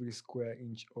filled every square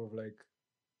inch of like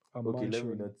a mansion, mansion,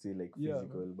 let me not say like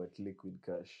physical, but liquid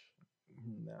cash.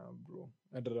 Nah, bro.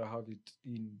 I'd rather have it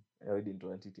in. I didn't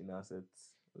want it in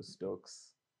assets or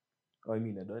stocks. I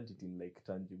mean, I don't want it in like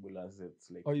tangible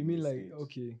assets, like. Oh, you mean like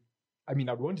okay? I mean,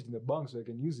 I'd want it in the bank so I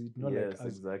can use it, not like as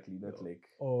exactly, not like.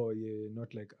 Oh yeah,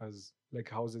 not like as like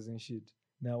houses and shit.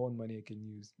 Now I want money I can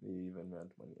use. Even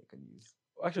want money I can use.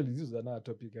 Actually, this is another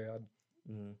topic I had.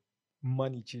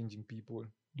 Money changing people.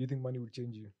 Do you think money will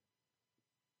change you?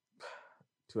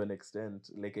 To an extent,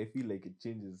 like I feel like it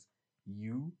changes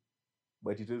you,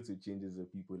 but it also changes the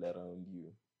people around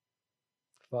you.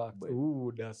 Fact.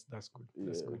 Ooh, that's good.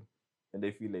 That's good. And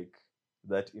I feel like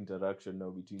that interaction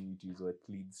now between you two is what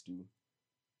leads to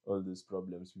all those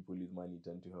problems people with money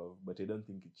tend to have. But I don't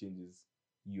think it changes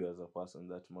you as a person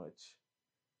that much.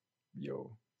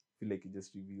 Yo. I feel like it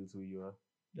just reveals who you are.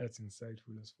 That's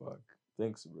insightful as fuck.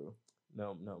 Thanks, bro.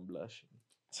 Now I'm blushing.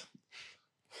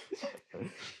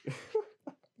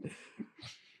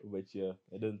 But yeah,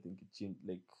 I don't think it changed.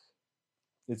 Like,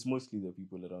 it's mostly the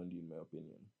people around you, in my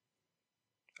opinion.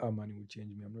 Our money will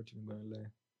change me. I'm not even gonna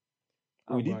lie.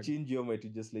 We did change your mind to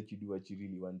just let you do what you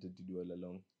really wanted to do all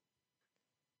along.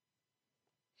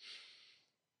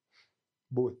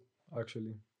 Both,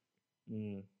 actually.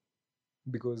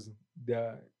 Because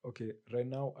right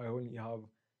now I only have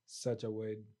such a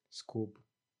wide scope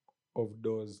of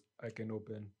doors I can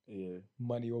open. Yeah.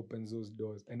 Money opens those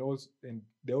doors. And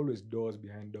there are always doors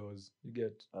behind doors. You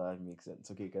get? That makes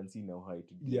sense. Okay, you can see now how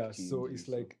to so it's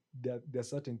like there are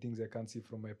certain things I can't see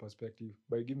from my perspective.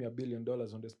 But you give me $1 billion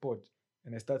on the spot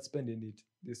and I start spending it,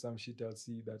 there's some shit I'll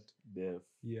see that. Def.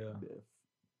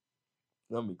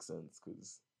 That makes sense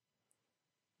because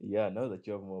now that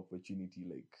you have more opportunity,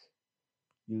 like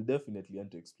you'll definitely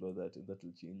want to explore that, and that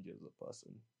will change you as a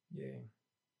person.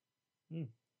 Yeah.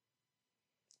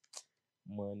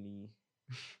 Money.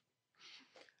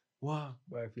 Wow.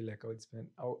 But I feel like I would spend.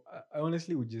 I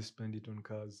honestly would just spend it on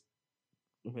cars.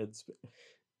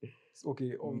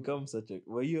 Okay. Become such a.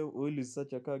 Were you always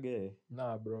such a car guy?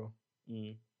 Nah, bro.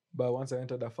 But once I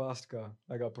entered a fast car,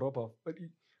 like a proper.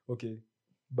 Okay.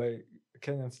 By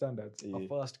Kenyan standards, a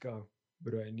fast car,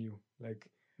 bro, I knew. Like,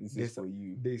 this is for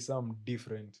you. There's something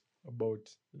different about,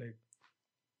 like,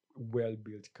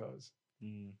 well-built cars.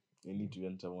 I need to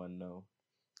enter one now.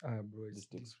 Bro, it's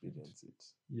just experience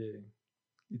it. Yeah.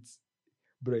 It's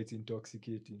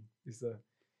intoxicating.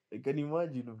 I can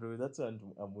imagine, bro. That's why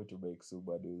a motorbike so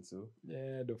bad also.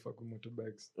 Yeah, don't fuck with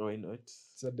motorbikes. Why not?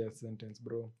 It's a death sentence,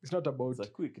 bro. It's not about it's a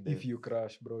quick death. If you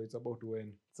crash, bro. It's about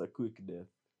when. It's a quick death.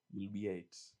 You'll be 8.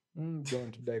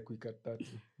 Don't die quick at 30.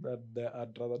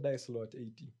 I'd rather die slow at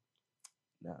 80.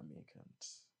 Nah, me, I can't.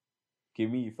 Okay,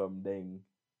 me, if I'm dying,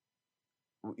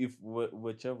 if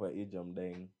whichever age I'm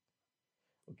dying,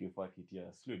 okay, fuck it,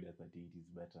 yeah. Slow death at 80 is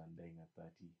better than dying at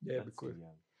 30.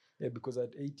 Yeah, because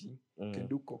at 80, you can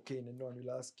do cocaine and no one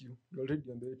will ask you. You're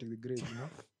already on the way to the grave, you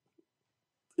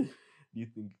know? Do you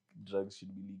think drugs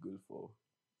should be legal for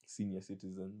senior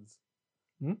citizens?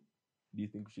 Do you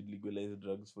think we should legalize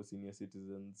drugs for senior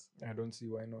citizens? I don't see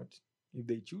why not. If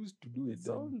they choose to do it, it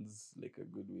sounds like a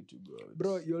good way to go out.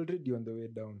 Bro, you're already on the way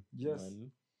down. Yes.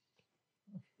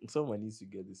 Someone needs to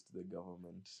get this to the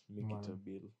government. Make it a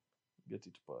bill. Get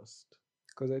it passed.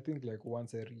 Because I think like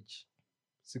once I reach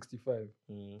 65,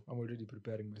 I'm already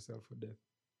preparing myself for death.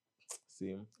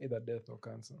 Same. Either death or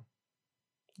cancer.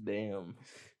 Damn.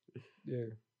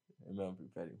 Yeah. I'm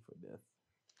preparing for death.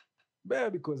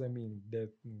 But because I mean death.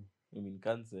 I mean,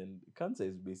 cancer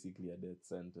is basically a death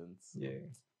sentence. Yeah.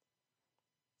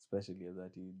 Especially at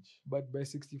that age. But by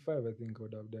 65, I think I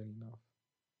would have done enough.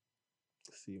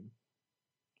 Same.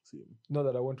 Not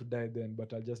that I want to die then,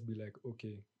 but I'll just be like,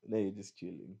 okay. Now you're just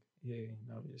chilling. Yeah,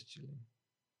 now I'm just chilling.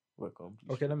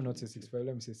 Okay, let me not say 65.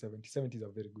 Let me say 70. 70 is a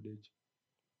very good age.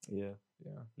 Yeah.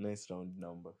 Yeah. Nice round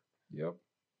number. Yep.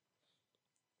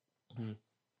 You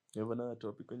have another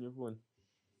topic on your phone?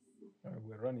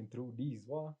 We're running through these.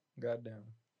 Wow. Goddamn.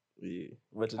 Yeah.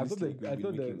 But I thought the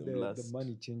the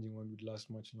money changing one would last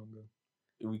much longer.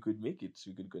 We could make it.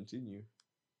 We could continue.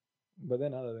 But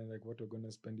then other than like what we're going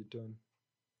to spend it on.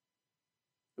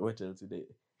 What else today?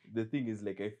 The thing is,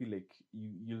 like, I feel like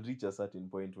you'll reach a certain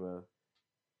point where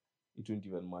it won't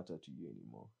even matter to you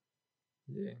anymore.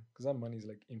 Yeah, because that money is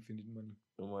like infinite money.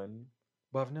 Money.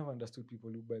 But I've never understood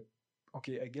people who buy.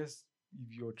 Okay, I guess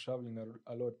if you're traveling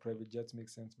a lot, private jets make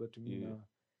sense. But to me, nah.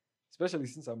 Especially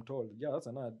since I'm tall. Yeah, that's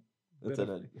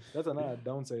another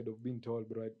downside of being tall,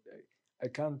 bro. I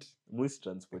can't. Most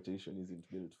transportation isn't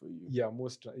built for you. Yeah,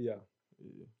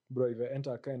 Bro, if I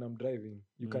enter a car and I'm driving,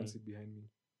 you can't sit behind me.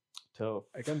 Tough.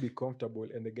 I can't be comfortable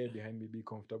and the guy behind me be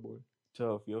comfortable.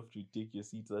 Tough. You have to take your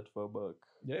seat that far back.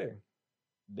 Yeah.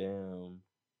 Damn.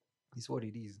 It's what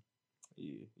it is.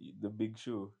 Yeah. The Big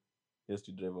Show. He has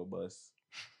to drive a bus.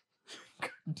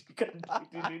 You can't fit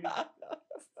in anything else.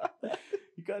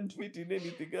 You can't fit in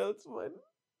anything else, man.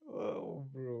 Oh,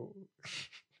 bro.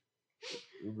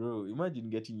 Bro, imagine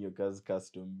getting your car's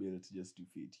custom built just to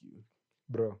fit you.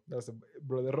 Bro,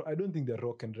 I don't think The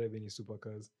Rock can drive any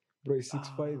supercars. Bro, he's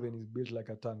 6'5" and he's built like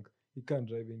a tank. He can't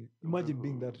drive any. Imagine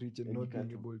being that rich and not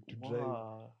being able to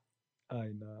drive.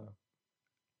 I know.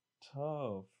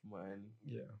 Tough, man.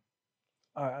 Yeah.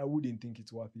 I wouldn't think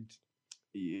it's worth it.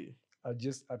 Yeah.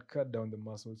 I'd cut down the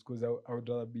muscles because I would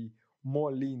rather be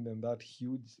more lean than that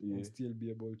huge and still be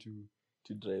able to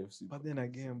drive supercars. But then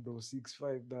again, bro,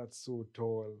 6'5", that's so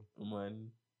tall.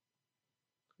 Man.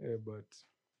 Yeah, but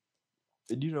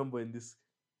do you remember in this?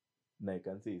 No, I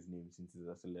can't say his name since he's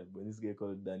a celeb. But this guy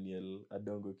called Daniel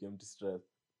Adongo came to Strath.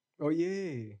 Oh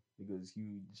yeah. He was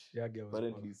huge. Yeah, guy was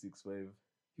apparently 6'5".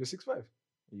 You're 6'5"?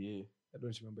 Yeah. I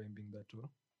don't remember him being that tall.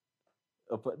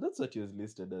 That's what he was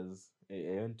listed as. I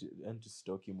went to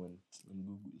stalk him on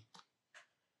Google.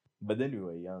 But then we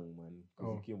were young, man.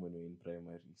 Because he came when we were in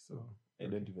primary. So I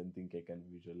don't even think I can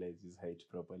visualize his height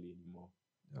properly anymore.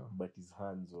 But his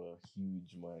hands were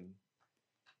huge, man.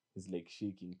 It's like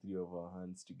shaking 3 of our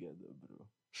hands together,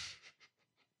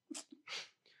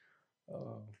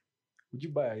 bro. Would you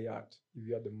buy a yacht if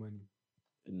you had the money?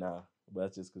 Nah, but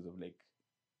that's just because of like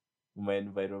my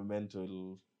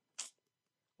environmental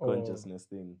consciousness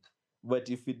thing. But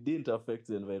if it didn't affect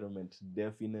the environment,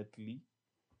 definitely.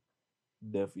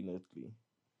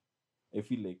 I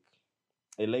feel like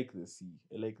I like the sea.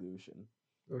 I like the ocean.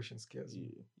 The ocean scares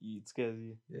me. It scares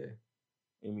you? Yeah.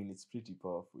 I mean, it's pretty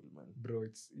powerful, man. Bro,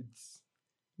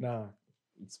 nah.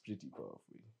 It's pretty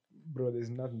powerful. Bro,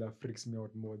 there's nothing that freaks me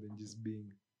out more than just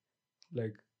being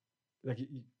like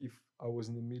if I was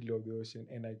in the middle of the ocean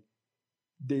and I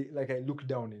look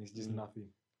down and it's just nothing.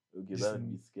 Okay, that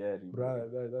would be scary, bro.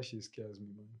 That shit scares me,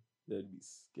 man. That'd be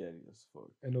scary as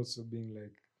fuck. And also being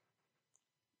like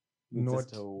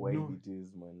just how wide it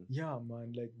is, man. Yeah,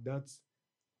 man. Like that's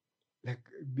like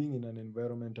being in an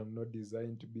environment I'm not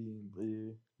designed to be in.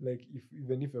 Yeah. Like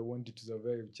even if I wanted to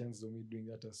survive, chances of me doing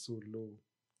that are so low.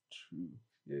 True.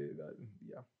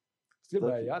 Yeah. Still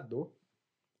buy a yacht though.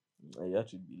 A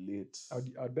yacht would be late.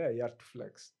 I'd buy a yacht to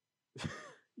flex.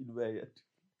 You'd buy a yacht to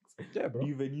flex? Yeah, bro. Do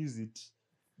you even use it?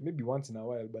 Maybe once in a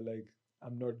while, but like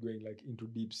I'm not going like into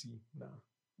deep sea. Nah.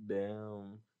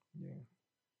 Damn. Yeah.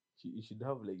 You should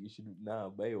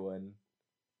buy one,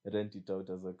 rent it out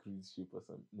as a cruise ship or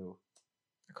something. No.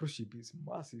 A cruise ship is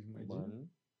massive, man.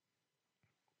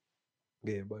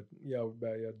 Yeah, but I would buy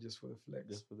a yacht just for the flex.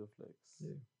 Just for the flex.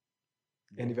 Yeah.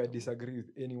 And if I disagree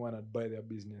with anyone, I'd buy their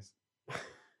business.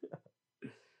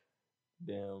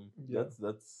 Damn. Yeah.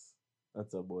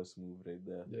 That's a boss move right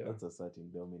there. Yeah. That's a certain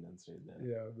dominance right there.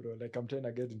 Yeah, bro. Like I'm trying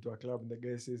to get into a club and the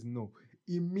guy says no.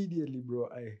 Immediately, bro,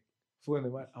 I phone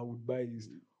him. I would buy this.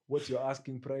 What's your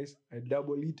asking price? I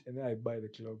double it and then I buy the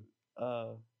club.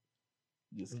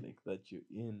 Just like that you're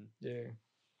in. Yeah.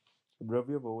 Bro, have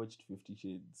you ever watched 50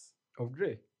 Shades of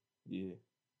Grey? Yeah.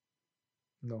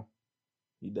 No.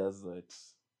 He does that.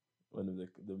 One of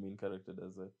the main character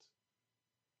does that.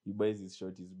 He buys his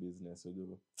shorty's business,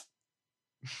 although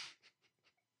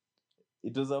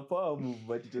it was a power move,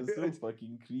 but it was so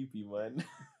fucking creepy, man.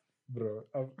 Bro,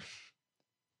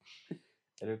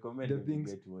 I recommend The every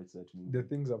things- guy to watch that movie. The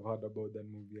things I've heard about that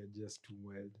movie are just too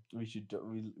wild. We should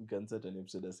we can set an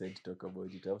episode aside to talk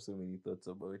about it. I have so many thoughts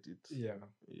about it. Yeah.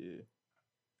 Yeah.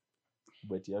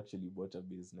 But he actually bought a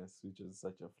business, which was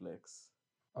such a flex.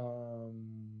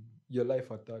 Your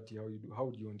life at 30, how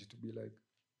do you want it to be like?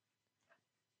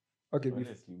 Okay,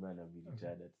 honestly, man, I'll be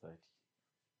retired at 30.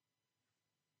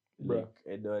 Bruh. Like,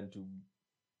 I don't want to.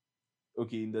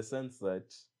 Okay, in the sense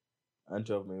that I want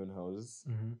to have my own house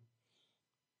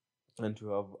and to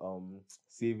have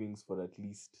savings for at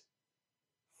least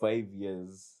 5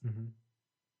 years.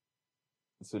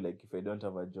 So, like, if I don't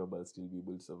have a job, I'll still be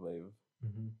able to survive.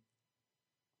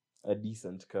 A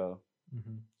decent car,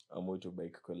 a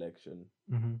motorbike collection.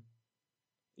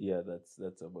 Yeah,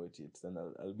 that's about it. Then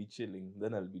I'll be chilling.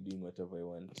 Then I'll be doing whatever I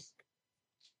want.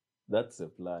 That's a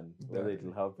plan. Whether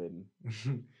it'll happen,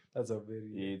 that's a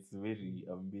very it's very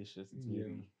ambitious. It's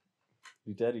very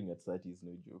retiring at 30 is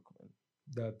no joke, man.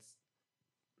 That's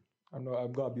I'm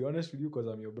gonna be honest with you because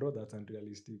I'm your bro. That's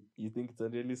unrealistic. You think it's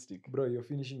unrealistic, bro? You're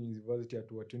finishing university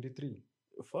at what, 23?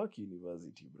 Fuck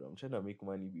university, bro. I'm trying to make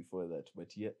money before that,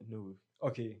 but yeah, no.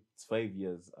 Okay, it's 5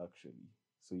 years actually.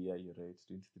 So yeah, you're right.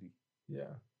 23.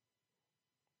 Yeah.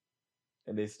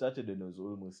 And I started when I was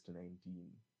almost 19.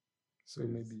 So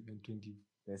maybe even 20.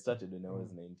 I started when I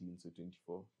was 19, so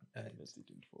 24. Let's say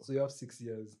 24. So you have 6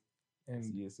 years. And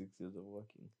 6 years of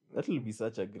working. That will be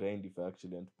such a grind if I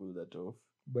actually want to pull that off.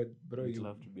 But bro, it'll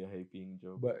have to be a high paying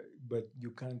job. But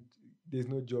you can't. There's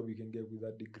no job you can get with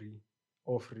that degree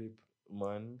off rip,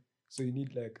 man. So you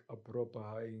need like a proper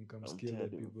high income skill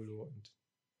that people want.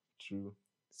 True.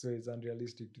 So it's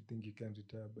unrealistic to think you can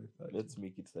retire by 30. Let's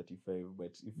make it 35.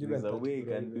 But if there's a way you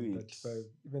can do it, 35,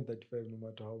 even 35, no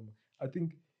matter how much. I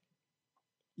think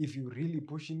if you're really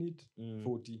pushing it,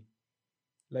 40.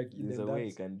 Like there's a way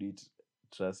you can do it.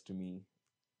 Trust me.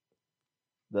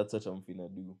 That's what I'm finna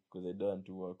do because I don't want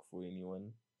to work for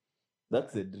anyone.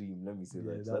 That's a dream. Let me say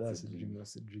that. That's a dream.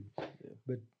 That's a dream. Yeah.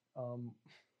 But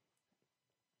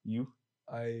you?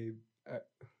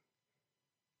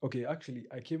 Okay, actually,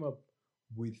 I came up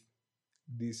with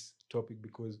this topic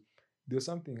because there's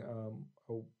something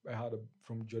I heard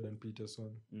from Jordan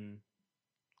Peterson.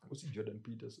 Was it Jordan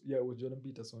Peterson? Yeah, it was Jordan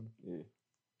Peterson. Yeah.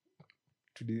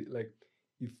 Today, like,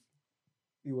 if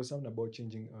it was something about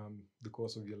changing the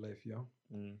course of your life, yeah.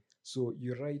 So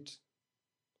you write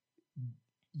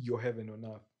your heaven on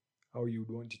earth, how you'd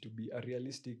want it to be, a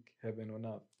realistic heaven on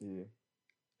earth. Yeah.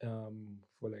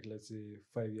 For like, let's say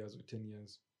 5 years or 10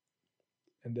 years.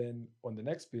 And then on the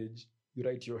next page, you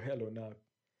write your hell on earth.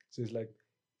 So it's like,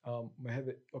 my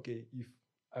heaven, okay, if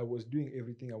I was doing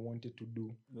everything I wanted to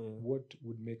do, what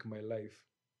would make my life?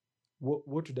 What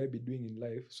would I be doing in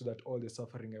life so that all the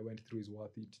suffering I went through is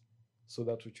worth it? So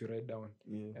that's what you write down.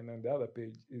 Yeah. And then the other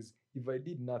page is, if I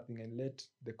did nothing and let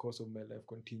the course of my life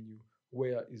continue,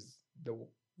 where are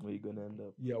you gonna end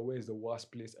up? Yeah, where is the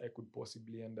worst place I could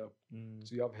possibly end up?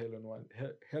 So you have hell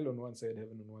on one side,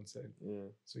 heaven on one side. Yeah.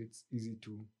 So it's easy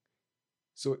to.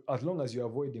 So as long as you're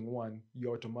avoiding one,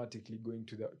 you're automatically going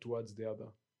towards the other.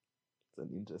 It's an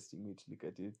interesting way to look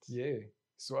at it. Yeah.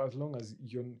 So as long as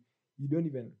you don't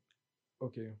even,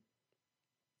 okay,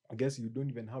 I guess you don't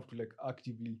even have to like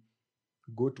actively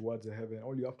go towards the heaven.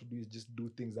 All you have to do is just do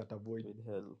things that avoid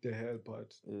the hell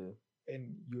part. Yeah.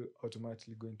 And you're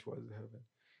automatically going towards the heaven.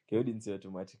 Okay, I didn't say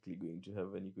automatically going to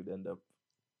heaven. You could end up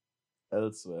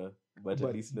elsewhere, but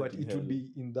at least not in hell. Would be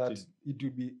in that. It will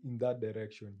be in that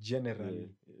direction generally.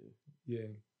 Yeah.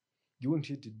 You won't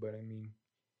hit it, but I mean,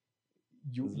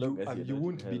 you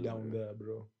won't be down there,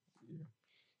 bro. Yeah.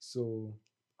 So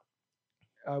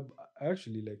I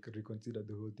actually like reconsidered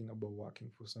the whole thing about working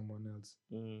for someone else.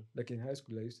 Like in high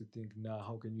school, I used to think, nah,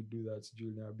 how can you do that?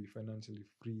 You'll never be financially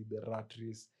free. The rat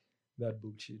race, that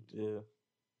bullshit. Yeah.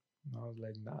 And I was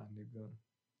like, nah,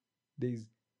 nigga.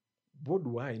 What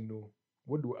do I know?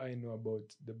 What do I know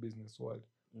about the business world?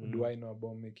 What do I know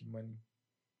about making money?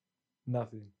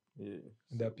 Nothing. Yeah.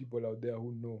 And there are people out there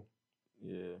who know.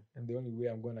 Yeah. And the only way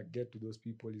I'm gonna get to those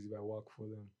people is if I work for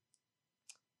them.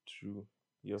 True.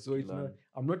 So it's not.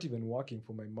 I'm not even working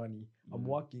for my money. I'm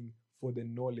working for the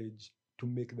knowledge to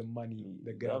make the money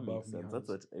the guy above me has. That's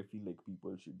what I feel like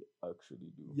people should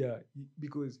actually do. Yeah,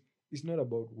 because it's not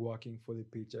about working for the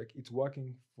paycheck. It's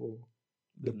working for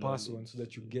the person so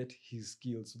that you get his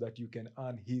skills, so that you can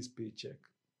earn his paycheck.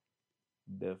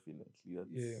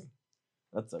 Definitely.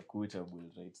 That's a quotable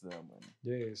right there, man.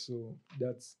 Yeah, so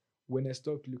that's when I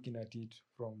stopped looking at it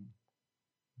from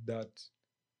that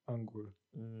angle.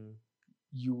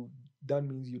 That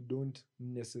means you don't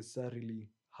necessarily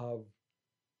have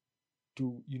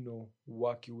to,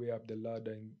 work your way up the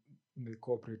ladder in the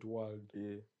corporate world.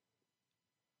 Yeah.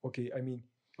 okay, I mean,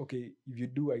 okay, if you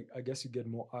do, I guess you get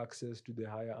more access to the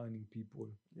higher earning people.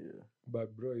 Yeah.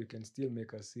 But bro, you can still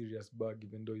make a serious bag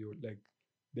even though you're like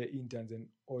the interns and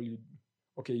all you.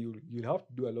 Okay, you'll have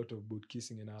to do a lot of boot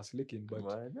kissing and ass licking, but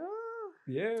Man,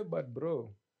 yeah, but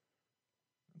bro,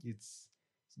 it's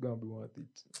gonna be worth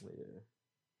it. yeah.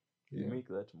 You Yeah, make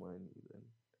that money then.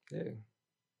 yeah,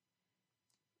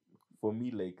 For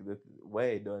me, like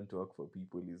why I don't work for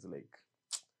people is like,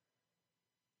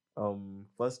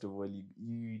 first of all,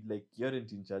 you like you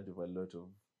aren't in charge of a lot of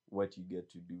what you get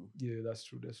to do. yeah. That's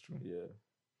true. That's true. Yeah.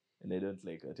 And I don't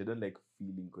like that. I don't like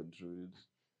feeling controlled.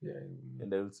 Yeah,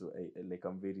 And also like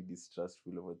I'm very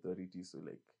distrustful of authority. So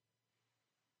like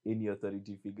any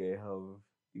authority figure I have,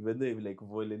 even though I like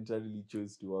voluntarily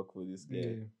chose to work for this guy,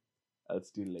 yeah. I'll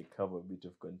still like have a bit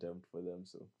of contempt for them.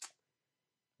 So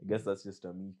I guess that's just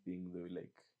a me thing though.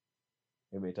 Like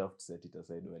I might have to set it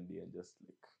aside one day and just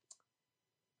like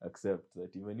accept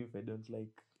that even if I don't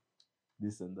like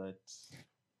this and that.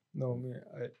 No, me.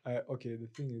 Okay. The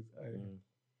thing is,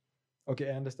 okay,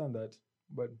 I understand that,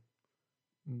 but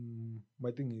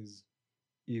my thing is,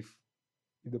 if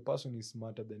the person is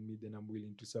smarter than me, then I'm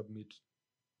willing to submit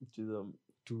To them.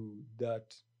 to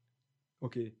that.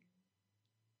 Okay,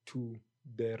 to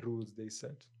the rules they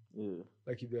set. Yeah.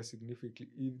 Like if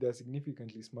they're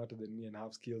significantly smarter than me and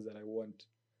have skills that I want,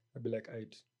 I'd be like,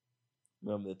 I'd.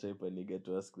 I'm the type of nigga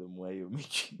to ask them why you're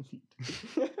making me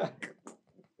do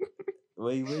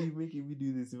why you making me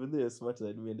do this? Even though you're smarter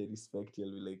than me and I respect you,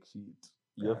 I'll be like, shit.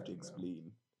 You have to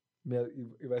explain. Yeah,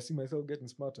 if I see myself getting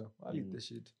smarter, I'll eat the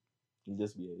shit. You'll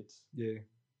just be it. Yeah.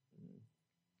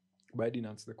 But I didn't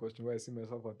answer the question why I see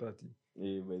myself at 30.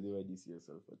 Yeah, by the way, do you see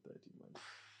yourself at 30, man?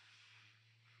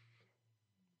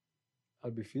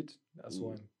 I'll be fit. That's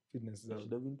one. Fitness is I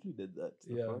should have included that.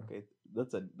 Yeah.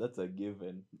 That's a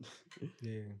given.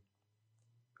 Yeah.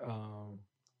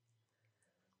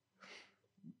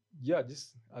 Yeah,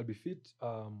 just I'll be fit.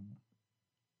 I'll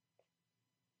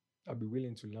be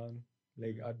willing to learn.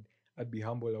 Like I'd be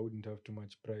humble. I wouldn't have too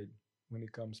much pride when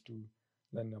it comes to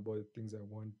learning about the things I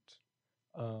want.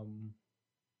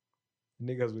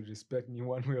 Niggas will respect me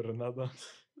one way or another.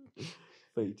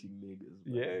 Fighting niggas.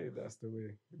 Man. Yeah, that's the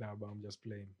way. Nah, but I'm just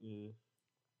playing. Yeah.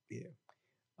 Yeah.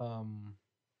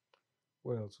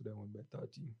 What else would I want by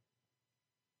 30?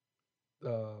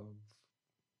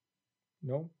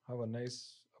 Have a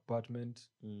nice apartment,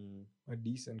 a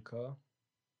decent car.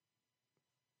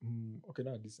 Okay,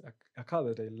 not this a car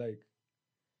that I like.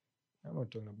 I'm not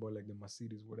talking about like the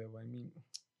Mercedes, whatever. I mean,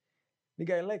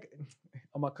 nigga,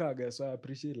 I'm a car guy, so I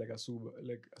appreciate like a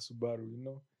Subaru, you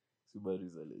know.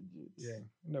 Subarus are legit. Yeah,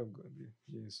 no good.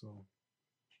 Yeah, so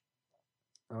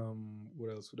what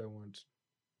else would I want?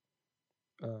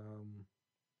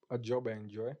 A job I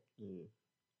enjoy. Yeah.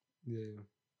 Yeah.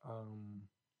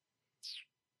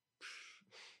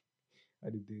 I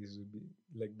didn't think this would be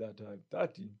like that at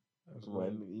 30.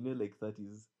 Man, you know, like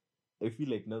 30s. I feel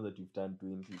like now that you've turned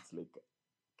 20, it's like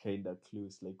kind of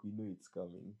close. Like we know it's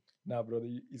coming. Nah, brother,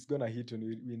 it's gonna hit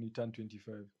when you turn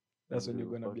 25. That's when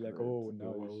you're gonna be like, oh,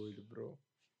 now we're old, bro.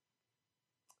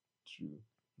 True.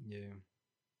 Yeah.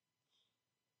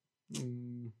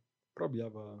 Probably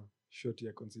have a short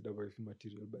year consider very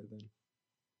material by then.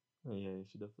 Oh yeah, I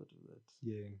should have thought of that.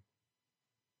 Yeah.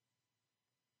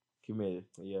 Kime,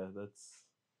 yeah, that's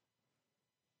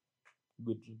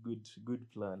good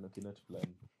plan. Okay, not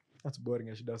plan. That's boring.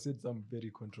 I should have said something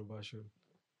very controversial.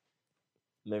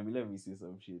 Let me say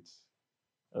some shit.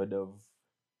 I would have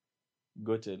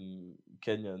gotten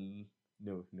Kenyan.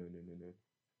 No.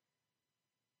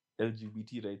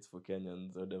 LGBT rights for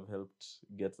Kenyans. I would have helped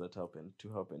get that to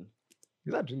happen.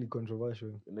 Is that really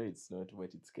controversial? No, it's not,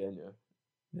 but it's Kenya.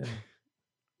 Yeah.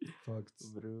 Facts.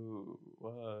 Bro,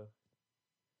 wow.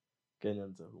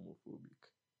 Kenyans are homophobic.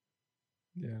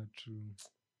 Yeah, true.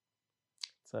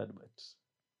 Sad, but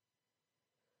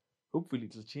hopefully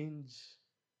it'll change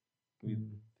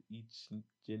with each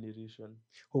generation.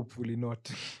 Hopefully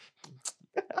not.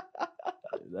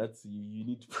 That's you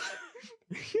need to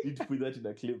need to put that in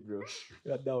a clip, bro.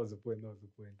 Yeah, that was the point.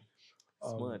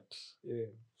 Smart.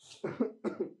 Yeah.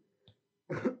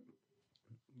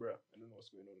 Bruh, I don't know what's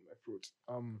going on in my throat.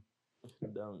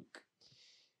 Dunk.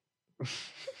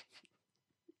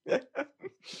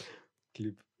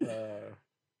 Clip.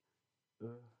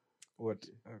 What?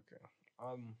 Okay.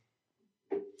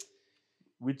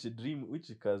 Which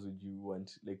cars would you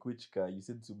want? Like which car? You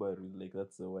said Subaru, like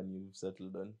that's the one you've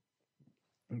settled on.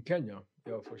 In Kenya,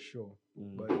 yeah, for sure.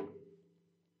 But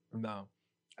now,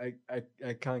 I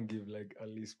can't give like a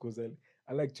list because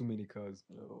I like too many cars.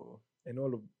 Oh. And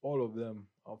all of them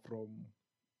are from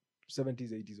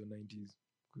 70s, 80s, or 90s.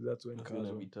 because that's when It's cars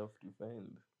gonna were. be tough to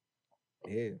find.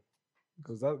 Yeah,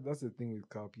 because that's the thing with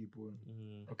car people.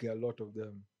 Okay, a lot of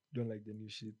them don't like the new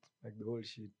shit, like the old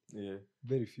shit. Yeah,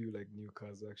 Very few like new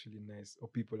cars are actually nice or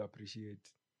people appreciate.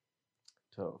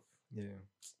 tough. Yeah.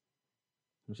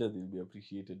 I'm sure they'll be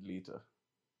appreciated later.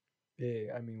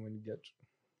 Yeah, I mean when you get,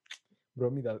 bro,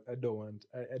 me that I don't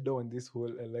want this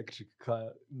whole electric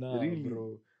car. Nah, Really?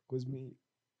 bro. Because me,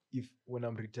 if when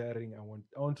I'm retiring, I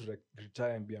want to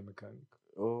retire and be a mechanic.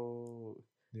 Oh,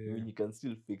 I Yeah. mean, you can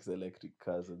still fix electric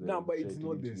cars. And Nah, then but try it's to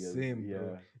not the literally same,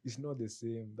 bro. yeah. It's not the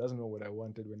same. That's not what I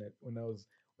wanted when I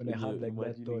When you're had like that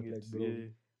imagining thought, it, like, bro, yeah.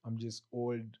 I'm just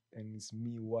old and it's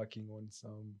me working on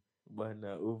some,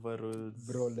 Banner overalls.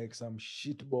 bro, like some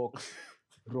shit box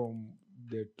from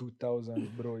the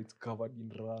 2000s, bro. It's covered in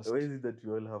rust. Why is it that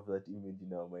we all have that image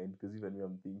in our mind? Because even me,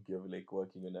 I'm thinking of like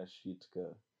working on a shit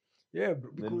car. Yeah,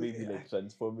 bro, because Then maybe like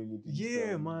transforming it into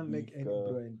yeah, some man, like, beef and car.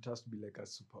 bro, and it has to be like a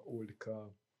super old car.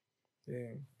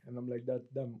 Yeah, and I'm like that,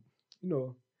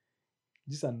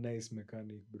 just a nice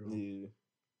mechanic, bro. Yeah.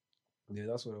 Yeah,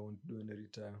 that's what I want to do when I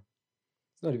retire.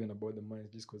 It's not even about the money,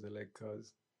 just because I like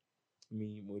cars.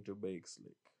 Me, motorbikes,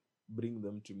 like bring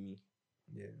them to me.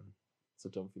 Yeah.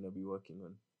 That's what I'm finna be working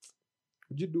on.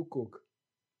 Would you do coke?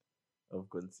 I've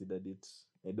considered it.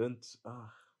 I don't.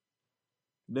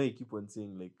 You keep on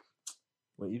saying like,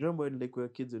 well, you remember when like we were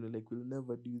kids and we're like, we'll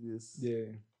never do this.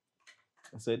 Yeah.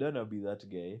 So I don't want to be that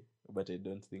guy, but I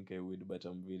don't think I would. But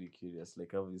I'm very curious.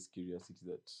 Like I have this curiosity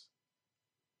that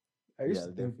I used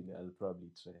to think definitely I'll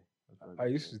probably try. I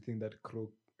used to think that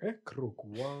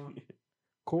wow,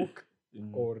 coke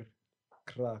or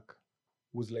crack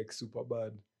was like super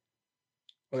bad.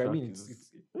 Or I mean,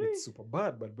 it's super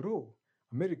bad, but bro,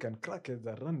 American crackheads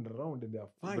are running around and they're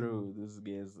fine. Bro, those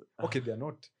guys. Okay, they're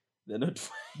not. They're not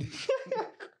fine.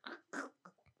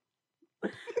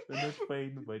 They're not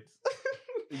fine, but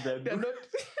they're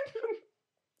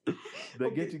not.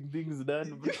 They're getting things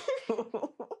done, bro.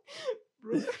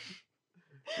 Bro.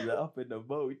 They're up and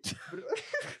about.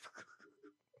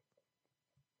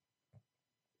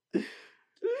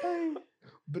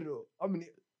 Bro, I mean,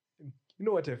 you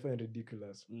know what I find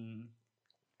ridiculous?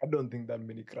 I don't think that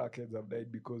many crackheads have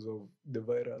died because of the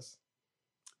virus.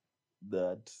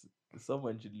 That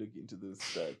someone should look into those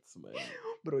stats, man.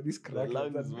 Bro, these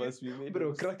crackheads must be made.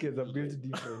 Bro, crackheads are built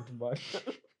different, man.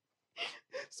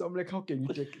 So I'm like, how can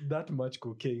you take that much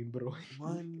cocaine, bro?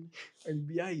 Man. And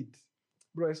be it.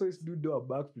 Bro, I saw this dude do a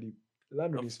backflip,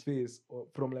 land on his face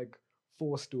from like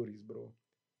 4 stories, bro.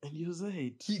 And he was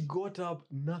right. He got up,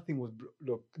 nothing was.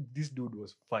 Look, this dude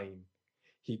was fine.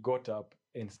 He got up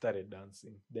and started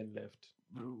dancing, then left.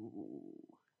 Bro.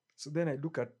 So then I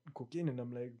look at cocaine and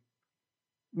I'm like,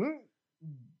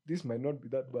 this might not be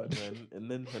that bad. Man.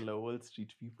 And then fellow Wall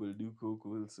Street people do coke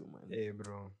also, man. Yeah,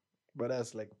 bro. But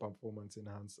that's like performance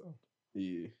enhancer.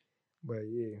 Yeah. But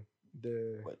yeah,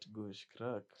 But gosh,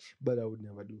 crack. But I would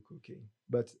never do cocaine.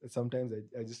 But sometimes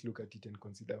I just look at it and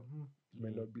consider, it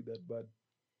might not be that bad.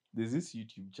 There's this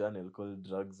YouTube channel called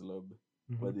Drugs Lab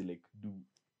where they like do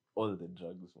all the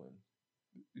drugs, man.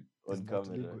 On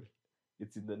camera. Legal?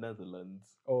 It's in the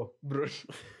Netherlands. Oh, bro.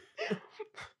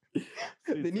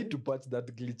 They need to patch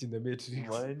that glitch in the matrix.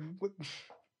 Man.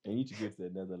 I need to go to the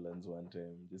Netherlands one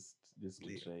time just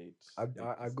to try it.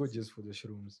 I go just for the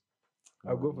shrooms.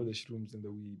 I'll go for the shrooms and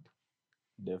the weed.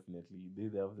 Definitely.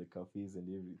 They have the cafes and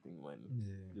everything, man.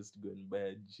 Yeah. Just go and buy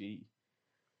a J.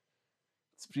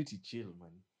 It's pretty chill,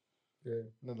 man. Yeah,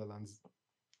 Netherlands.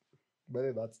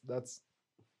 But that's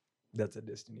a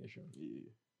destination. Yeah.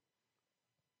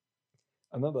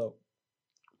 Another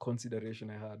consideration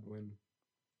I had when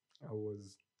I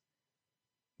was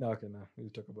we'll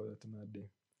talk about that another day.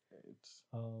 Right.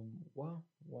 Wow,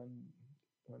 1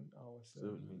 hour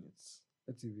 7 minutes.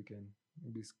 Let's see if we can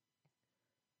maybe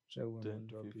try one 10,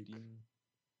 more topic. 15.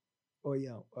 Oh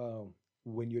yeah.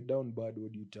 When you're down bad,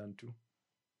 what do you turn to?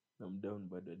 I'm down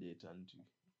bad, what do I turn to?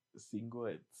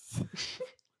 Cigarettes.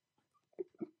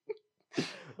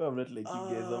 I'm not like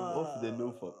you guys. I'm off the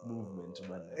no fuck movement,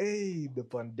 man. Hey, the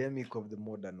pandemic of the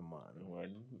modern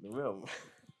man. Well,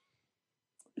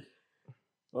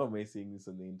 why am I saying this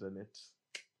on the internet?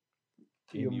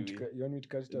 Anyway, you want me to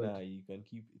cut it out? Nah, you can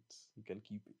keep it. You can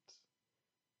keep it.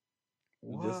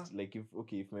 What? Just like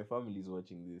if my family is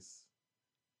watching this,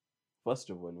 first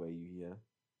of all, why are you here?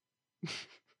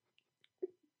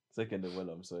 Second of all,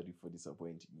 I'm sorry for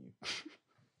disappointing you.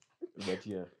 But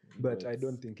yeah. But I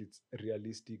don't think it's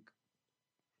realistic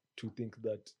to think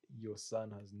that your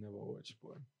son has never watched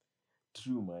porn.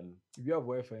 True, man. If you have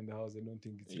Wi-Fi in the house, I don't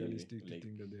think it's realistic to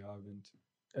think that they haven't.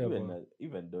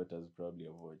 Even daughters probably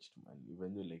have watched, man.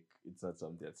 Even though like it's not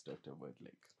something that's talked about.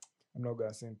 Like I'm not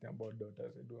gonna say anything about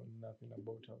daughters. I don't know nothing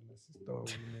about having a sister or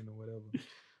women or whatever.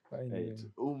 But anyway, Right.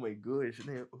 Oh my gosh.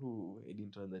 Oh, I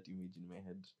didn't want that image in my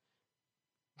head.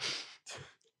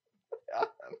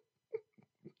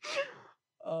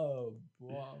 oh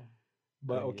wow.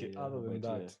 But okay, Yeah. other than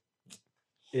But yeah. that,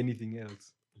 anything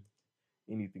else?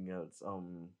 Anything else?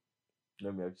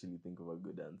 Let me actually think of a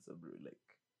good answer, bro. Like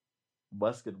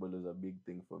basketball is a big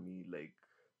thing for me, like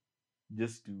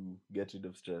just to get rid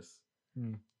of stress.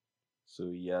 So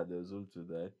yeah, there's also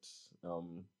that.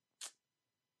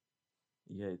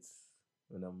 Yeah, it's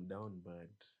when I'm down bad.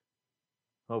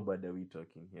 How bad are we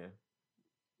talking here?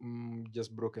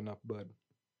 Just broken up, bud.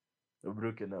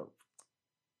 Broken up.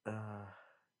 Uh,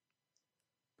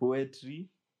 Poetry.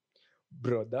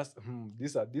 Bro, that's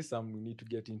this we need to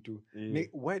get into. Yeah.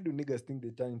 Why do niggas think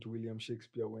they turn into William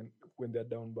Shakespeare when they're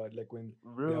down bad, like when they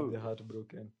have Bro, their heart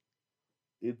broken?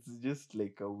 it's just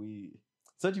like a way.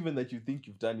 It's not even that you think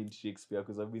you've turned into Shakespeare,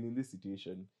 because I've been in this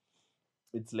situation.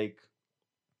 It's like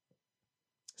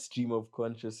stream of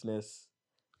consciousness,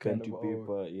 pen Kind of. to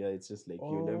paper. Yeah, it's just like,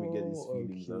 yo, let me get these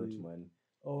feelings out, Okay. man.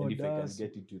 Oh, And if I can that's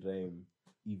get it to rhyme,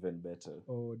 even better.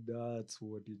 that's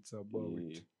what it's about.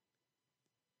 Yeah.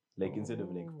 Like instead of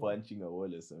like Oh. punching a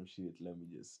wall or some shit, let me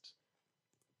just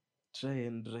try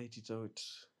and write it out.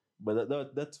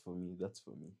 But that's for me. That's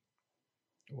for me.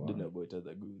 Wow. Don't know about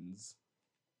other goons.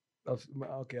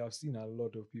 I've seen a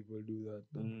lot of people do that.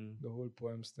 The whole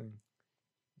poems thing.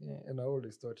 Yeah, and I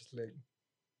always thought it's like,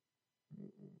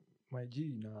 my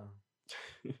G, nah.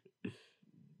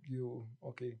 You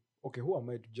okay? Who am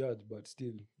I to judge? But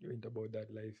still, you ain't about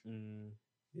that life.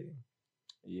 Yeah.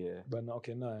 Yeah. But now,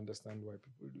 now I understand why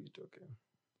people do it. Okay.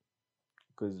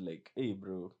 Because like, hey,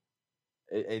 bro,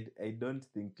 I don't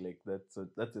think like that's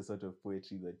a sort of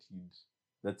poetry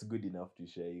that's good enough to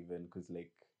share, even, because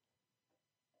like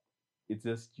it's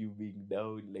just you being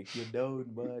down, like you're down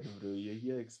bad, bro. You're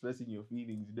here expressing your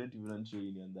feelings. You don't even want to show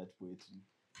any on that poetry.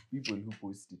 People who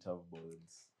post it have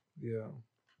balls. Yeah.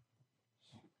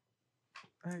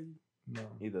 No.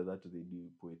 Either that or they do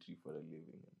poetry for a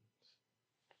living.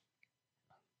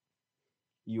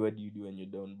 You, what do you do when you're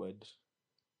down bad?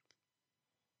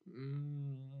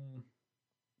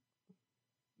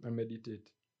 I meditate.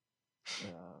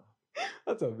 Yeah.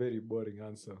 That's a very boring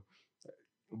answer.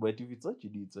 But if it's what you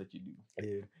do, it's what you do.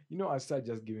 Yeah. You know, I start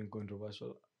just giving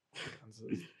controversial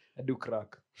answers. I do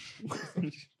crack.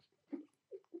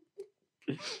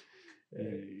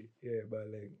 Yeah, but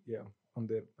like, yeah, on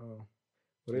the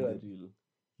real,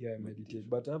 yeah, I meditate,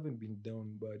 but I haven't been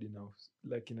down bad enough,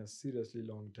 like in a seriously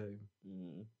long time.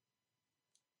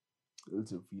 I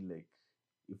also feel like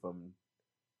if I'm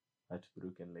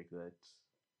heartbroken like that,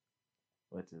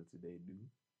 what else did I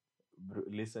do?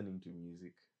 Listening to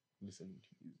music.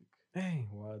 Hey,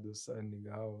 wow, those sounding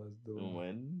hours though. Oh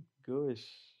man, gosh.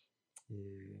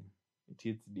 Yeah. It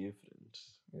hits different.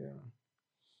 Yeah.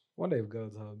 Wonder if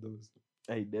girls have those.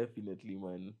 I definitely,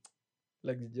 man.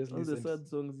 Like they just all listen the sad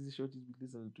songs these shorties be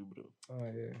listening to, bro.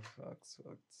 Oh yeah, facts.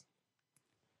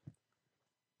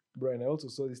 Bro, and I also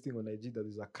saw this thing on IG that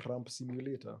is a cramp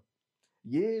simulator.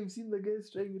 Yeah, I've seen the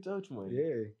guys trying it out, man.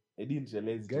 Yeah. I didn't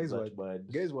realize it was that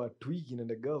bad. Guys were tweaking and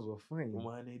the girls were fine.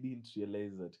 Man, I didn't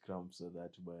realize that cramps are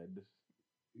that bad.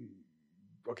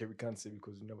 Okay, we can't say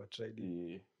because we never tried it.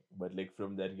 Yeah, but like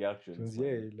from the reactions,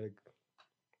 yeah,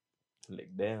 like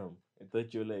damn, I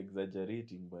thought you were like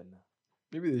exaggerating, but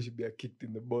maybe there should be a kicked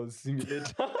in the balls simulator.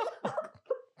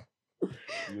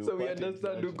 So we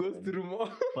understand who goes through more.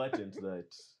 Patent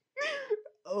that.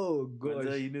 Oh gosh.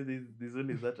 But, you know, there's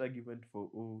only that argument for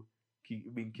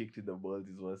being kicked in the balls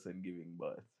is worse than giving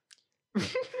birth.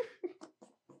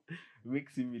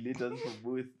 Make simulators for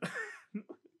both.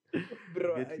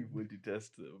 Bro, get people to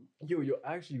test them. You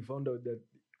actually found out that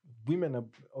women are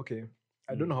okay.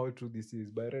 I don't know how true this is,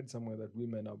 but I read somewhere that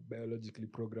women are biologically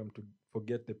programmed to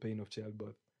forget the pain of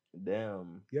childbirth.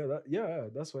 Damn. Yeah,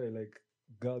 that's why like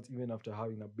girls, even after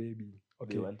having a baby,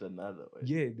 they want another one.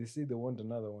 Yeah, they say they want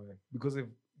another one because if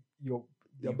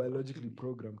they're biologically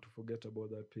programmed to forget about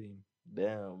that pain.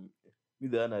 Damn. Me,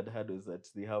 the one I'd had was that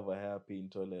they have a higher pain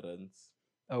tolerance.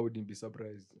 I wouldn't be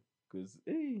surprised. Because,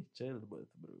 hey, childbirth,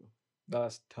 bro.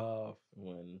 That's tough.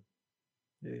 Man.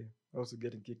 Yeah. Also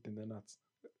getting kicked in the nuts.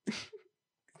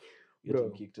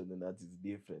 Getting kicked in the nuts is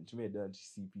different. You may don't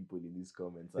see people in these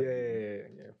comments.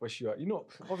 Yeah, for sure. You know,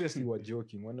 obviously we're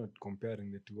joking. We're not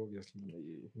comparing the two. Obviously,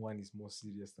 one is more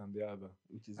serious than the other.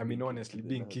 I mean, honestly,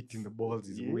 being kicked in the balls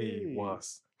is way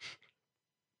worse.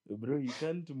 Bro, you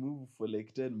can't move for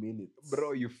like 10 minutes.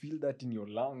 Bro, you feel that in your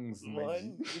lungs,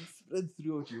 man. It spreads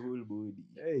throughout your whole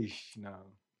body. Nah.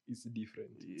 It's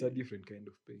different. It's a different kind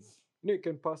of pain. You know, you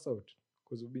can pass out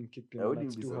because we've been kicked in I the wouldn't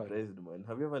nuts be too hard. surprised, man.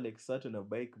 Have you ever like sat on a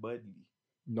bike badly?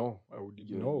 No, I wouldn't.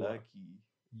 You're No. lucky.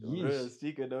 Bro, I Yeesh. was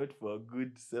taken out for a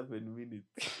good 7 minutes.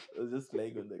 I was just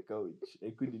lying on the couch.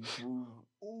 I couldn't move.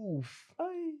 Oof.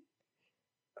 I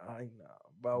I know.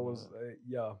 But I was,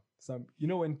 yeah. Some,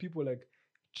 when people like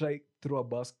try throw a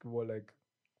basketball like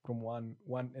from one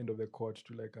end of the court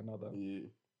to like another. Yeah.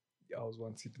 I was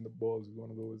once hitting the balls with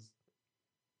one of those.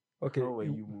 Okay. How are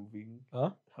you moving?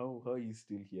 Huh? How are you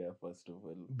still here, first of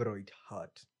all? Bro, it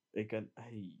hurt. I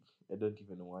don't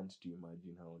even want to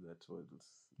imagine how that was.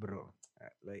 Bro,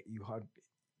 like you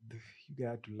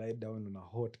had to lie down on a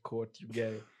hot court. You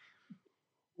get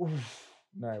oof.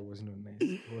 Nah, it was not nice.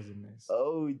 It wasn't nice.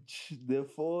 Ouch, the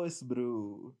force,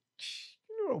 bro.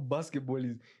 Basketball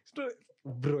is it's not,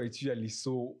 bro, it's usually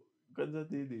so Because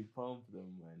that day they pump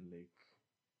them, man. Like,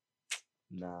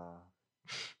 nah.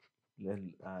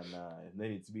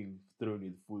 Then it's being thrown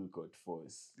with full court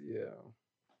force. yeah.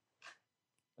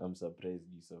 I'm surprised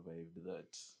you survived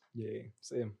that. Yeah,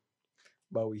 same.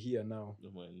 But we're here now.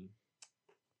 No, man.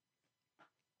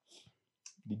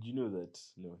 Did you know that?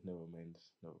 No, never mind.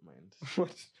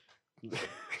 What?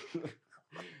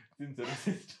 Since I was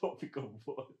this topic of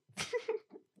what?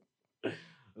 I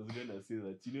was gonna say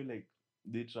that, like,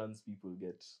 they trans people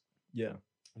get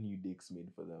new dicks made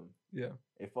for them. Yeah.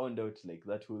 I found out, like,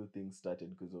 that whole thing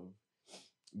started because of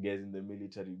guys in the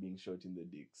military being shot in the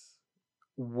dicks.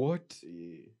 What?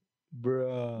 Yeah.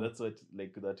 Bruh. That's what,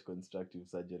 like, that constructive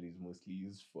surgery is mostly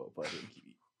used for,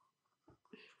 apparently.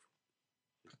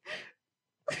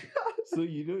 So,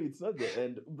 it's not the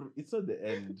end. It's not the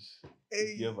end.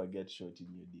 If you ever get shot in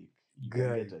your dick, you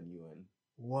can get a new one.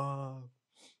 Wow.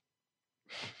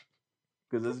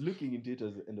 Because I was looking into it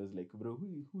and I was like, bro,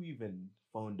 who even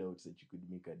found out that you could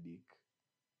make a dick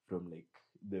from, like,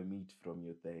 the meat from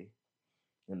your thigh?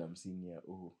 And I'm seeing here,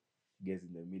 guys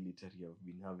in the military have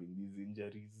been having these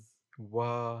injuries.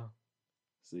 Wow.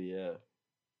 So, yeah.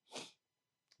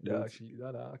 That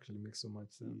actually makes so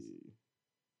much sense. Yeah.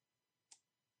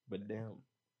 But damn.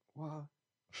 Wow.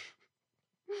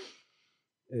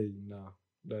 Hey, nah.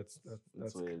 That's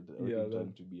wild. I wouldn't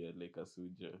want to be a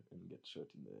soldier and get shot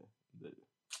in the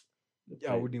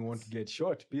I wouldn't want to get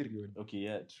shot, period. Okay,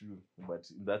 yeah, true.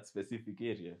 But in that specific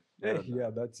area. Yeah,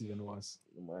 that's even worse.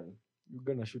 Man. You're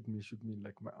gonna shoot me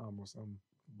like my arm or something.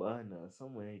 Bana,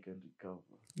 somewhere you can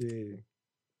recover. Yeah.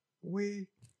 Wait.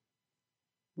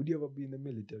 Would you ever be in the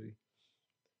military?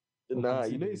 Nah,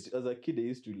 as a kid I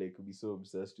used to like be so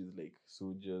obsessed with like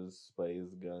soldiers,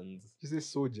 spies, guns. You say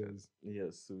soldiers?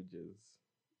 Yes, soldiers.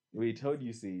 Wait, how do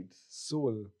you say it?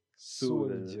 Soldiers.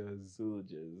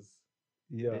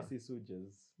 Yeah. Did I say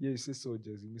soldiers? Yeah, you say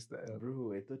soldiers. You missed the L.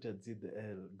 Bro, I thought I'd say the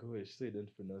L. Gosh, so I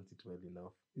don't pronounce it well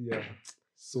enough. Yeah.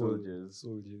 Soldiers.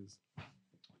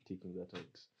 Taking that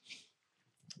out.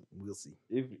 We'll see.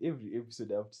 Every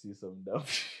episode I have to say some dumb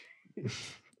shit.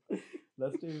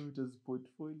 Last time it was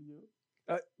portfolio.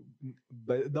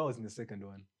 But that was in the second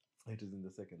one. It was in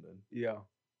the second one. Yeah.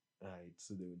 Right,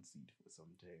 so they would see it for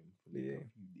some time, for like a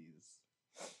few days.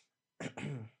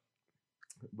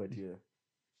 But yeah,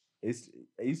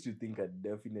 I used to think I'd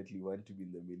definitely want to be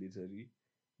in the military,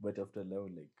 but after now,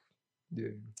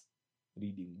 like,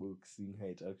 reading books, seeing how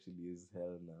it actually is,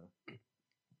 hell nah.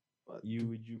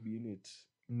 Would you be in it?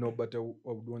 No, but I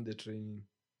would want the training.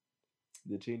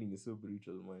 The training is so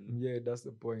brutal, man. Yeah, that's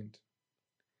the point.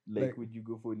 Like, would you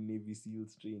go for Navy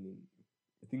SEALs training?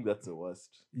 I think that's the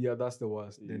worst. Yeah, that's the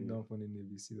worst. Yeah. Then not for the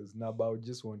Navy SEALs. Nah, but I would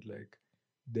just want like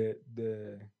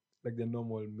the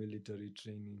normal military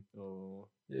training. Oh.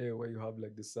 Yeah, where you have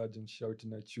like the sergeant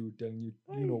shouting at you, telling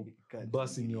you,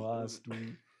 busting your ass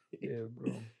to. Yeah,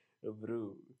 bro.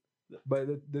 Bro. But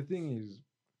the thing is,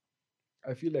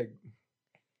 I feel like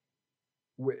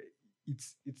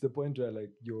it's the point where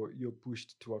like you're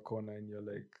pushed to a corner and you're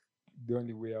like the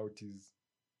only way out is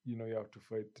you have to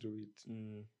fight through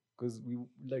it. Because we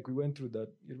went through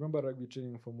that. You remember rugby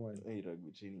training Form 1? Hey,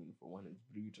 rugby training Form 1 is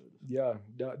brutal. Yeah,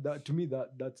 that to me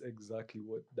that's exactly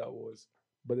what that was.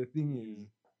 But the thing is,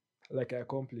 like I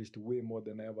accomplished way more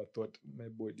than I ever thought my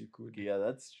body could. Yeah,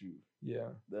 that's true. Yeah,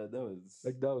 that was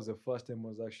that was the first time I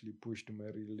was actually pushed to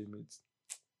my real limits.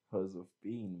 Because of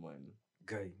pain, man.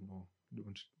 Guy, no,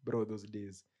 don't, bro. Those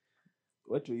days.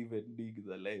 What we even doing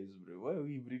in our lives, bro? Why are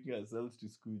we bringing ourselves to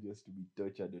school just to be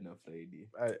tortured on a Friday?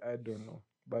 I don't know.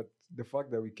 But the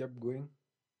fact that we kept going,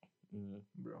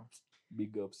 bro.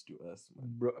 Big ups to us, man.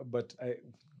 Bro, but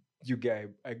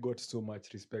I got so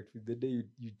much respect with the day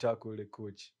you tackle the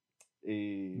coach.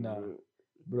 Hey, nah,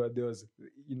 bro, there was,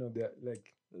 there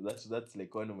like that's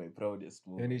like one of my proudest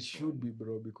moments. And it should be,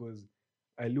 bro, because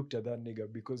I looked at that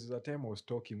nigga because the time I was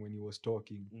talking when he was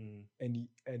talking,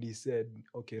 and he said,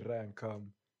 "Okay, Ryan,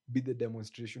 come, be the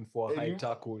demonstration for a high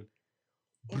tackle."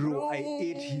 Bro, I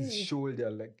ate his shoulder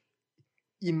like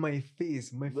in my face.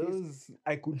 Face,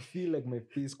 I could feel like my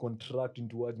face contracting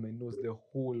towards my nose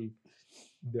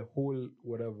the whole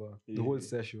whatever, the whole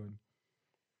session.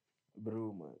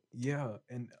 Bro, man. Yeah,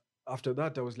 and after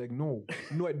that, I was like, no,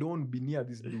 I don't want to be near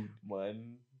this dude.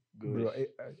 Man, gosh. Bro,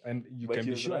 and you can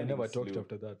be sure I never talked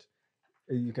after that.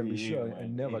 You can be sure I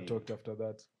never talked after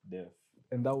that. Deaf.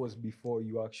 And that was before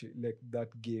you actually, like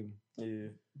that game. Yeah.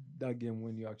 That game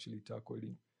when you actually tackled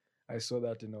him. I saw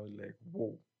that and I was like,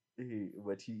 whoa.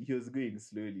 But he was going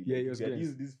slowly. Yeah, he was going. He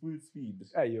used this full speed.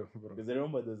 Yeah, bro. Because I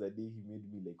remember there was a day he made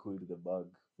me like hold the bag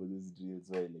for those drills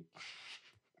where like.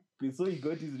 So he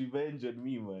got his revenge on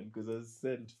me, man, because I was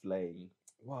sent flying.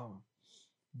 Wow.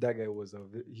 That guy was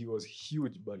he was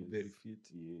huge but very fit.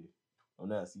 Yeah. I've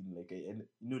never seen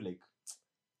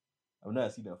I've never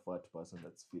seen a fat person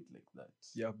that's fit like that.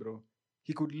 Yeah, bro.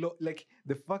 He could like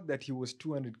the fact that he was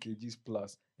 200 kgs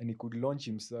plus and he could launch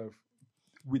himself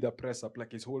with a press up,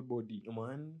 like his whole body.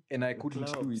 Man. And I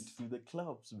couldn't do it. With the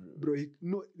claps, bro. Bro,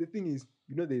 the thing is,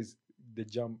 there's the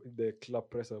jump, the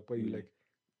clap press up where you like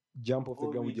jump off the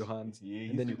ground with your hands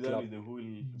and then you clap.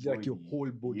 Like your whole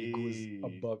body goes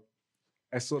above.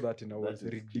 I saw that and I was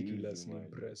ridiculously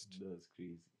impressed. That's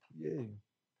crazy. Yeah.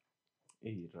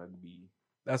 Hey, rugby.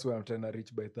 That's why I'm trying to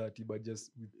reach by 30, but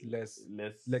just with less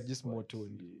like just more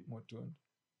toned. More toned.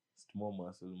 Just more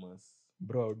muscle mass.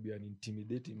 Bro, I would be an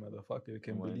intimidating motherfucker. You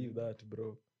can believe that,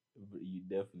 bro. You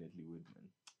definitely would, man.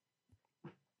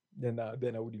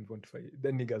 Then I wouldn't want to fight.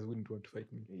 Then niggas wouldn't want to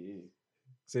fight me. Yeah.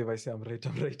 So if I say I'm right,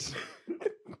 I'm right.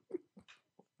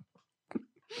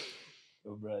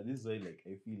 Oh, bro, this is why, like,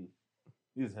 I feel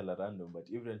this is hella random, but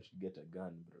everyone should get a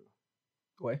gun, bro.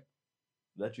 Why?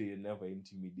 That way you're never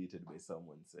intimidated by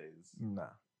someone's size.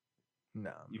 Nah.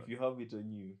 If you have it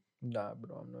on you. Nah,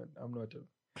 bro, I'm not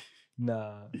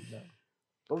Nah.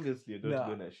 Obviously, you're not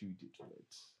gonna shoot it,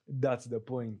 right? That's the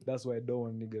point. That's why I don't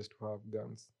want niggas to have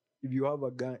guns. If you have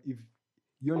a gun, if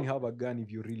you only have a gun if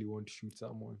you really want to shoot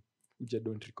someone, which I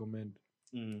don't recommend.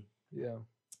 Yeah.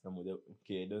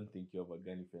 Okay, I don't think you have a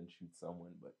gun if you can shoot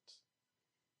someone, but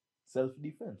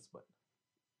self-defense, but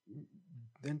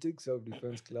then take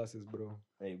self-defense classes, bro.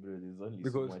 Hey, bro, there's only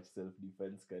so much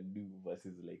self-defense can do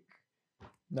versus like.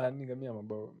 Nah, nigga, me, I'm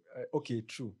about. Okay,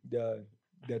 true. There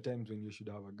are times when you should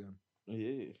have a gun.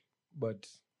 Yeah. But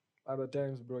other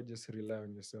times, bro, just rely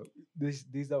on yourself. There's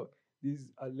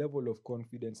a level of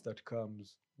confidence that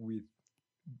comes with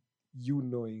you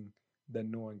knowing that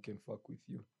no one can fuck with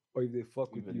you, or if they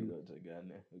fuck with you without a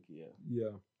gun. Okay,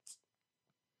 yeah.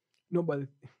 No, but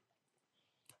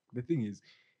the thing is,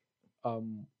 if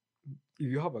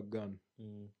you have a gun,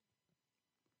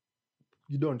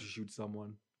 you don't want to shoot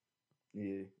someone.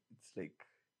 Yeah, it's like.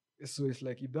 So it's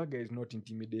like if that guy is not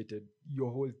intimidated, your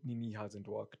whole nini hasn't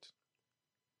worked.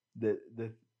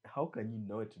 How can you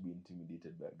not be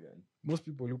intimidated by a gun? Most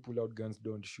people who pull out guns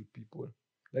don't shoot people.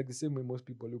 Like the same way most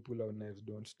people who pull out knives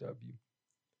don't stab you.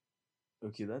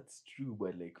 Okay, that's true,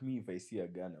 but like me, if I see a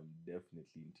gun, I'm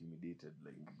definitely intimidated.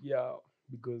 Like, yeah,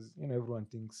 because everyone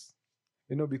thinks,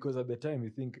 because at the time you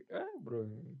think, bro,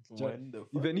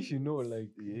 even if you know,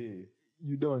 like,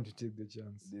 you don't want to take the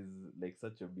chance. There's like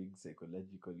such a big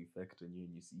psychological effect on you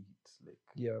when you see it. Like,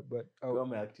 yeah, but how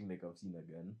am I acting like I've seen a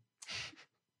gun?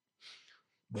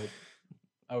 But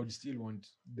I would still want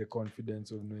the confidence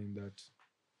of knowing that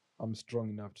I'm strong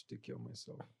enough to take care of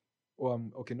myself. Or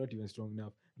I'm not even strong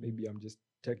enough. Maybe I'm just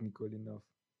technical enough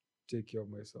to take care of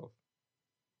myself.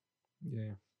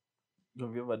 Yeah.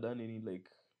 Have you ever done any like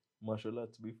martial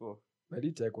arts before? I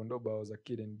did taekwondo, but I was a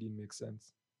kid and it didn't make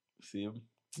sense. Same.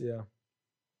 Yeah.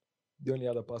 The only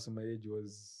other person my age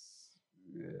was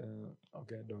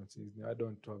okay, I don't see his name. I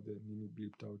don't have the name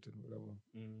bleeped out and whatever.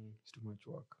 It's too much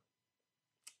work.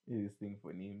 Yeah, this thing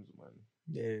for names, man.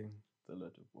 Yeah. It's a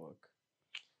lot of work.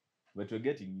 But we're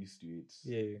getting used to it.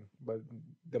 Yeah, but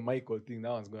the Michael thing,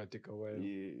 that one's gonna take a while.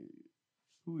 Yeah.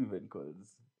 Who even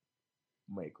calls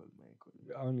Michael?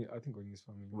 I think only his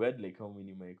family. We had like how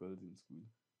many Michaels in school?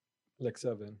 Like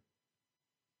 7.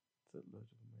 It's a lot of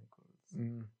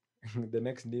Michaels. The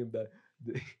next name that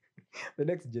the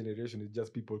next generation is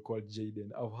just people called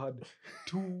Jaden. I've had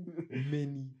too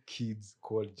many kids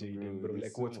called Jaden, bro.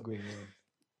 Like, what's going on?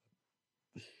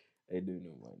 I don't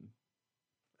know,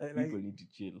 man. People need to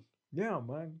chill. Yeah,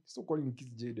 man. Stop calling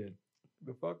kids Jaden.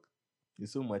 The fuck?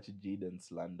 There's so much Jaden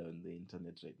slander on the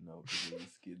internet right now for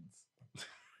these kids.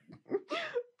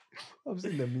 I've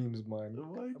seen the memes, man.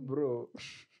 What? Bro.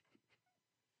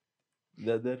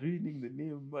 They're ruining the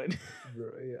name, man.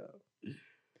 Bro, yeah.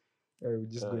 We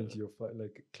just go into your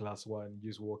like class one, you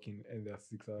just walk in, and there are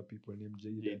 6 other people named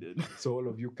Jaden. So all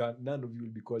of you none of you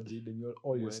will be called Jaden.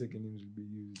 All your second names will be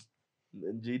used.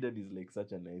 And Jaden is like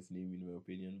such a nice name in my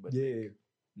opinion, but yeah, like,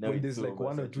 now when it's there's so like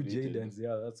 1 or 2 oversaturated. Jadens,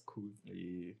 yeah, that's cool.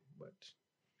 Yeah, But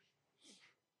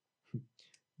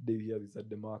they hear this at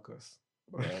Demarcus,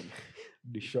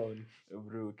 Deshaun.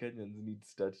 Bro, Kenyans need to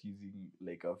start using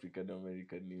like African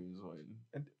American names, man.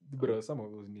 And bro, some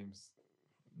of those names,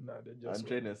 nah, they're just. I'm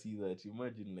trying to see that.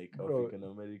 Imagine like Bro. African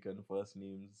American first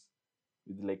names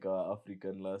with like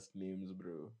African last names,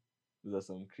 bro. Those are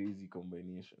some crazy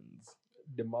combinations.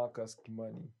 Demarcus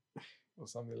Kimani or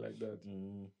something like that.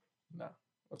 Nah.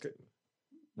 Okay.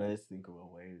 Now let's think of a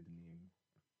wild name.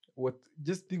 What?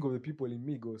 Just think of the people in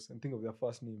Migos and think of their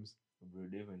first names. Bro,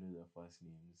 they even know their first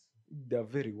names. They're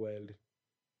very wild.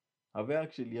 Have I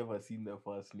actually ever seen their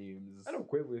first names? I don't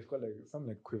Quavo is called like something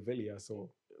like Quevelia,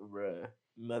 so. Bruh.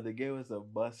 Now the guy was a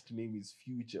bust name is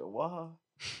Future. Wow.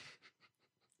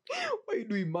 Why are you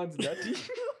doing man's dirty?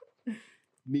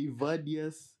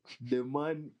 Nevadius, the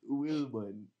man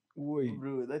Wilman. Wait.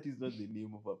 Bro, that is not the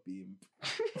name of a pimp.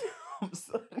 I'm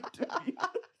sorry to be.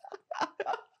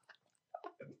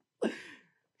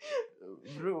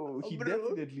 Bro, he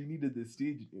definitely needed the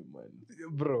stage name, man.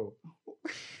 Bro.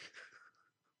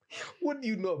 What do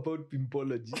you know about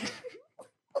pimpology?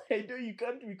 I know you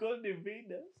can't be called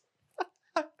Nevadius.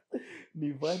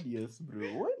 Nevadius, bro.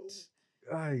 What?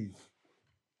 Aye.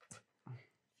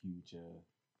 Future.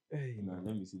 Hey, now man.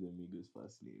 Let me see the Migos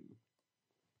first name.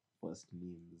 First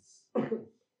names.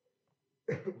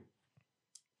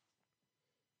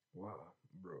 Wow,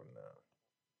 bro, nah.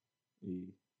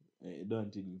 Hey, I don't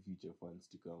want any Future fans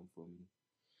to come for me.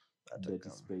 That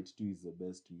Despite 2 is the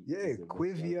best. Yeah,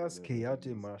 Quavius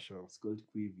Kayate Marshall. It's called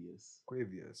Quavius.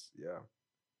 Quavius, yeah.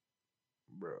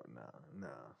 Bro, nah.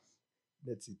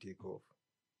 Let's see, take off.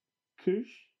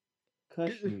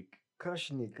 Kashnik.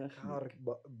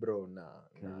 Bro, nah.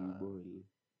 Caribol.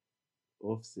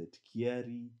 Offset.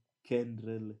 Kiari.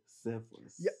 Kendrell.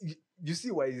 Cephas. Yeah, you see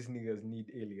why these niggas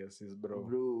need aliases, bro.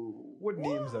 What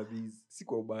names are these?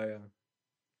 Sikobaya.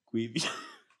 Quavius.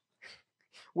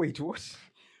 Wait, what?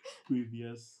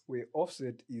 Quavius. Wait,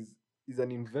 Offset is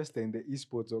an investor in the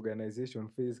esports organization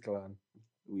FaZe Clan.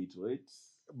 Wait, what?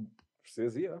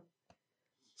 Says here.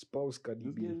 Spouse Cardi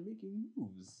B. This guy is making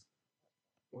moves.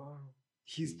 Wow.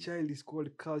 His child is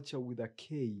called Culture with a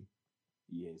K.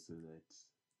 Yeah, so that.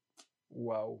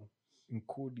 Wow.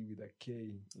 Encoded with a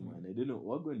K. Man, I don't know.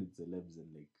 What going with celebs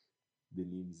and like the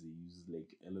names they use,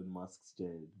 like Elon Musk's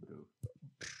child, bro.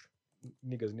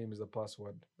 Nigga's name is a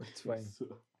password, but it's fine.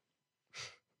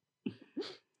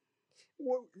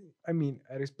 Well, I mean,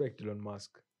 I respect Elon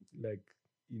Musk, like,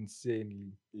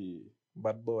 insanely. Yeah.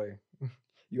 But boy,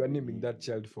 you are naming that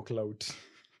child for clout.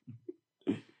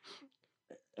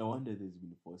 I wonder there's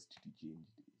been forced to change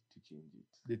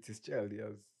it. It's his child,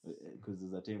 yes. Because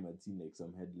there's a time I'd seen like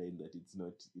some headline that it's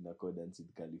not in accordance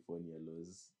with California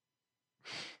laws.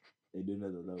 I don't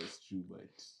know that was true,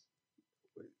 but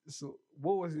so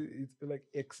what was it? It's like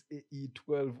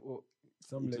XAE12 or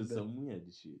something like that. It was some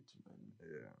weird shit, man.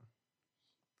 Yeah.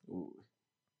 Oh,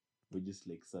 we're just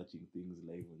like searching things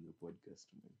live on the podcast,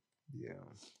 man. Yeah.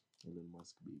 Elon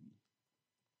Musk, baby.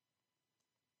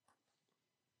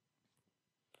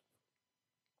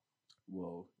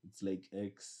 Wow, it's like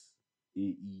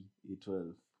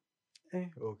XAE12.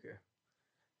 Okay.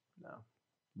 No.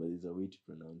 But there's a way to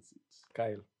pronounce it.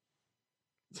 Kyle.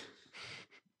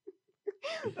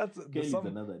 Kyle is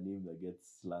another name that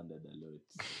gets slandered a lot.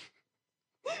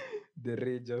 The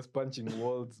Ragers, punching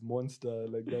walls, monster,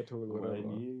 like that whole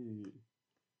whatever. Yeah.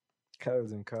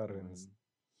 Kyles and Karens.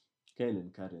 Kyle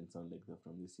and Karen sound like they're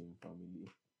from the same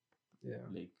family. Yeah.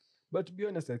 Like, but to be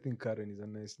honest, I think Karen is a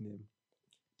nice name.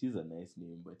 It is a nice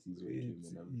name, but these white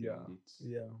women have ruined it.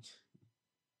 Yeah.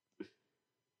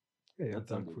 Hey, I'm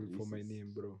thankful for my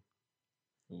name, bro.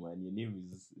 Man, your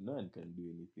name is... No one can do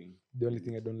anything. The only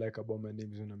thing I don't like about my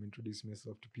name is when I'm introducing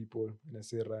myself to people and I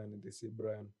say Ryan and they say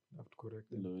Brian. I have to correct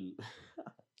them. Lol.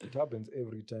 It happens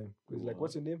every time. It's like,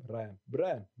 what's your name? Ryan.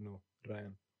 Brian? No,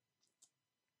 Ryan.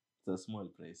 It's a small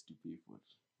price to pay for.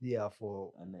 Yeah,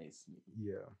 for... a nice name.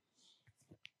 Yeah.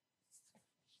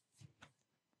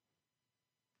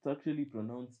 It's actually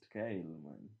pronounced Kyle,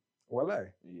 man.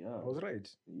 Walai? Yeah. I was right.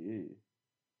 Yeah.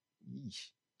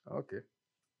 Yeesh. Okay.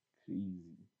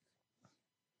 Crazy.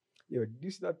 Yo, did you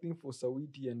see that thing for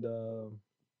Sawiti and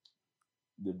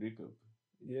the breakup?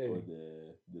 Yeah. Or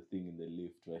the thing in the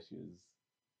lift where she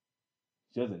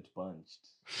wasn't punched.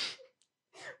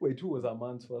 Wait, who was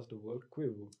Aman's first of all?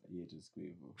 Quavo. Yeah, it was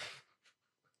Quavo.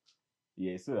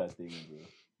 Yeah, so that thing, bro.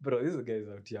 Bro, these guys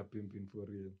out here pimping for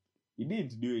real. He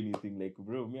didn't do anything. Like,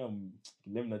 bro,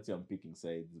 let me not say I'm picking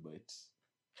sides, but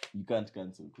you can't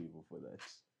cancel Quavo for that.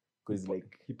 Because,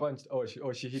 like... He punched...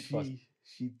 she hit first.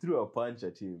 She threw a punch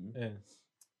at him. Yeah.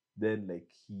 Then, like,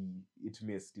 it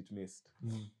missed.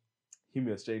 Mm. Him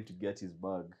was trying to get his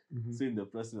bag. Mm-hmm. So in the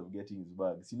process of getting his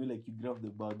bag, so, like, you grab the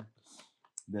bag,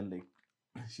 then, like,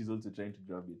 she's also trying to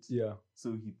grab it. Yeah.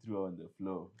 So he threw her on the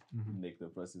floor in, like, the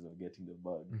process of getting the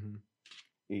bag.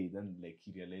 Hey, then, like,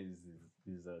 he realizes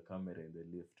there's a camera in the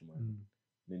lift, man.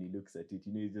 Then he looks at it,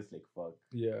 he's just like, fuck.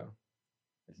 Yeah.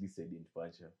 At least I didn't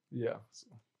punch her. Yeah. So.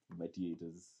 But yeah, it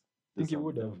was... I think he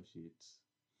would have. Shit.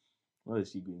 Why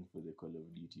is she going for the Call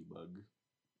of Duty bag?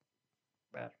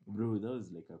 Bad. Bro, that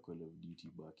was like a Call of Duty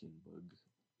back-in bag,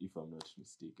 if I'm not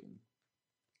mistaken.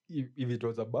 If it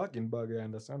was a back-in bag, I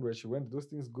understand where she went. Those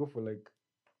things go for like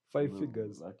 5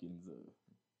 figures. Back-ins are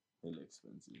hell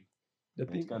expensive.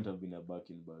 It can't have been a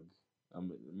back-in bag. I'm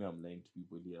lying to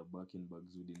people here. Back-in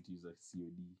bags wouldn't use a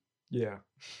COD. Yeah.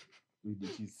 We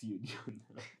did use COD on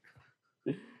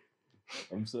that.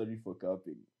 I'm sorry for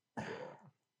capping.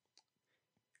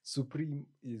 Supreme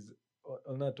is...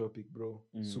 On that topic, bro,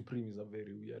 Supreme is a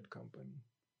very weird company.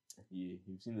 Yeah,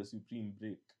 you've seen the Supreme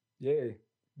brick. Yeah.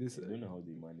 I don't know how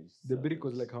they managed. The brick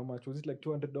was like how much? Was it like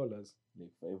 $200?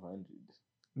 Like 500.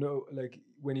 No, like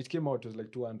when it came out, it was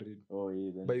like 200. Oh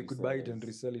yeah, then but you could buy it and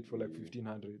resell it for like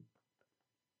 1,500.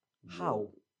 Yeah.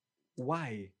 How?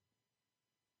 Why?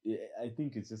 Yeah, I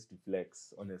think it's just to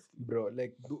flex, honestly. Bro,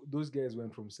 like those guys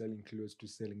went from selling clothes to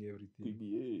selling everything.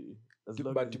 PBA.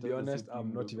 But to be honest,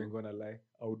 I'm not even gonna lie.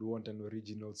 I would want an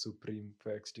original Supreme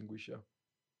fire extinguisher.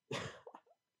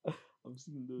 I've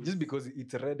seen those. Just because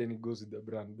it's red and it goes with the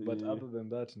brand. But other than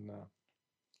that, nah.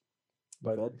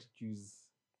 But I'd choose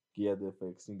the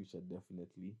fire extinguisher,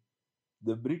 definitely.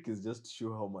 The brick is just to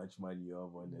show how much money you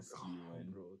have, honestly,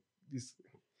 man.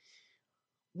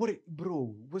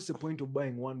 Bro, what's the point of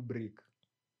buying one brick?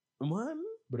 Man?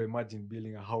 Bro, imagine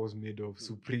building a house made of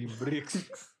Supreme bricks.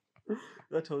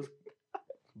 That house...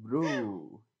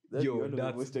 Bro, that's one of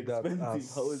the most expensive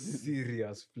houses.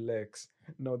 Serious flex.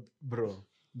 No, bro,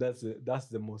 that's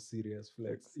the most serious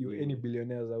flex. Any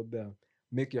billionaires out there,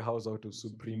 make your house out of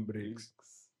Supreme bricks.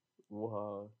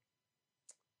 Wow.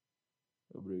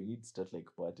 Bro, you need to start like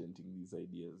patenting these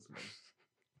ideas, man.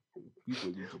 People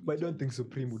need to be... But I don't think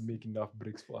Supreme would make enough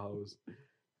bricks for a house.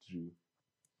 True.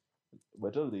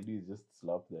 But all they do is just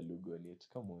slap their logo on it.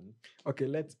 Come on. Okay,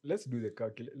 let's do the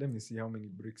calculation. Let me see how many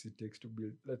bricks it takes to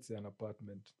build, let's say, an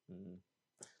apartment.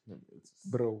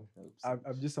 Bro,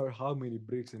 I've just heard how many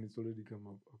bricks and it's already come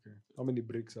up. Okay. How many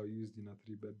bricks are used in a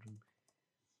 3-bedroom?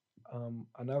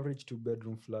 An average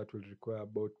 2-bedroom flat will require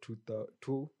about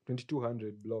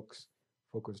 2,200 blocks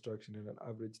for construction, and an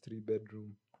average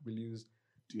 3-bedroom will use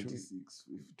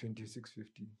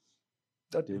 2650.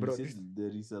 That, bro, the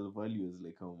resale value is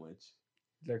like how much?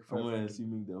 Like I'm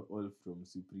assuming they're all from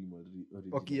Supreme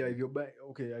original. Okay, yeah, if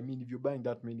you're buying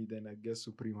that many, then I guess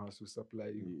Supreme has to supply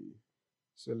you. Yeah.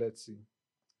 So let's see.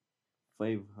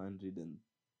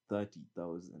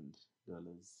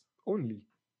 $530,000 only,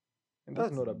 and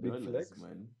that's not a big flex,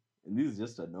 man. And this is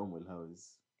just a normal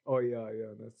house. Oh yeah,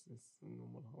 that's a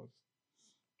normal house.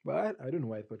 But I don't know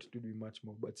why I thought it would be much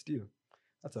more, but still,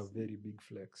 that's a very big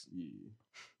flex. Yeah.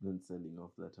 Then selling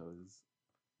off that house.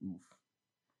 Oof.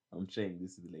 I'm trying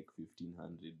this is like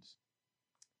 1,500.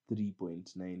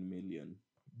 $3.9 million.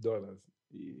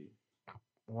 Yeah.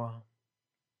 Wow.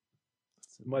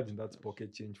 Imagine that's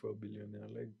pocket change for a billionaire.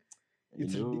 Like,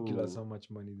 it's ridiculous how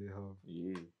much money they have.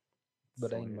 Yeah.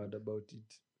 But I ain't mad about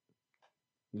it.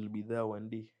 You'll be there one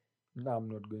day. No, I'm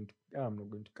not going to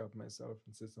cap myself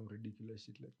and say some ridiculous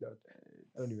shit like that.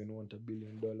 I don't even want $1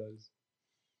 billion.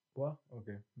 What?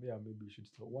 Okay. Yeah, maybe we should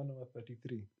start 1 hour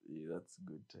 33. Yeah, that's a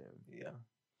good time. Yeah.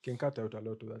 Can cut out a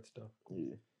lot of that stuff.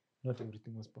 Yeah. Not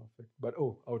everything was perfect. But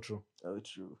outro.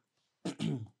 Outro.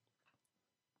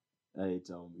 Alright,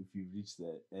 if you've reached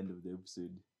the end of the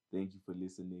episode, thank you for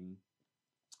listening.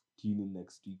 Tune in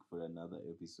next week for another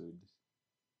episode.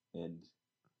 And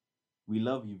we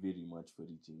love you very much for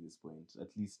reaching this point.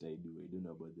 At least I do. I don't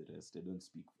know about the rest. I don't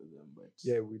speak for them, but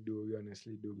yeah, we do. We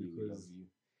honestly do, because we love you.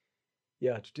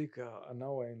 Yeah, to take an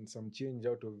hour and some change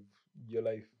out of your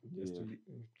life just to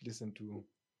listen to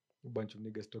a bunch of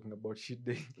niggas talking about shit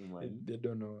they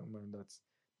don't know, man.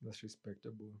 That's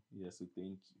respectable. Yeah, so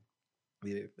thank you.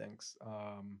 Yeah, thanks.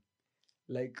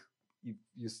 Like if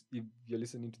you're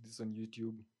listening to this on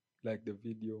YouTube, like the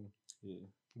video. Yeah.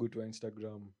 Go to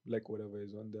Instagram, like whatever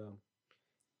is on there.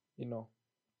 You know,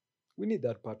 we need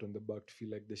that pat on the back to feel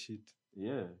like the shit.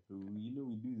 Yeah,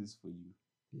 we do this for you.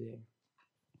 Yeah.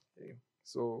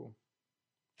 So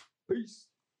peace.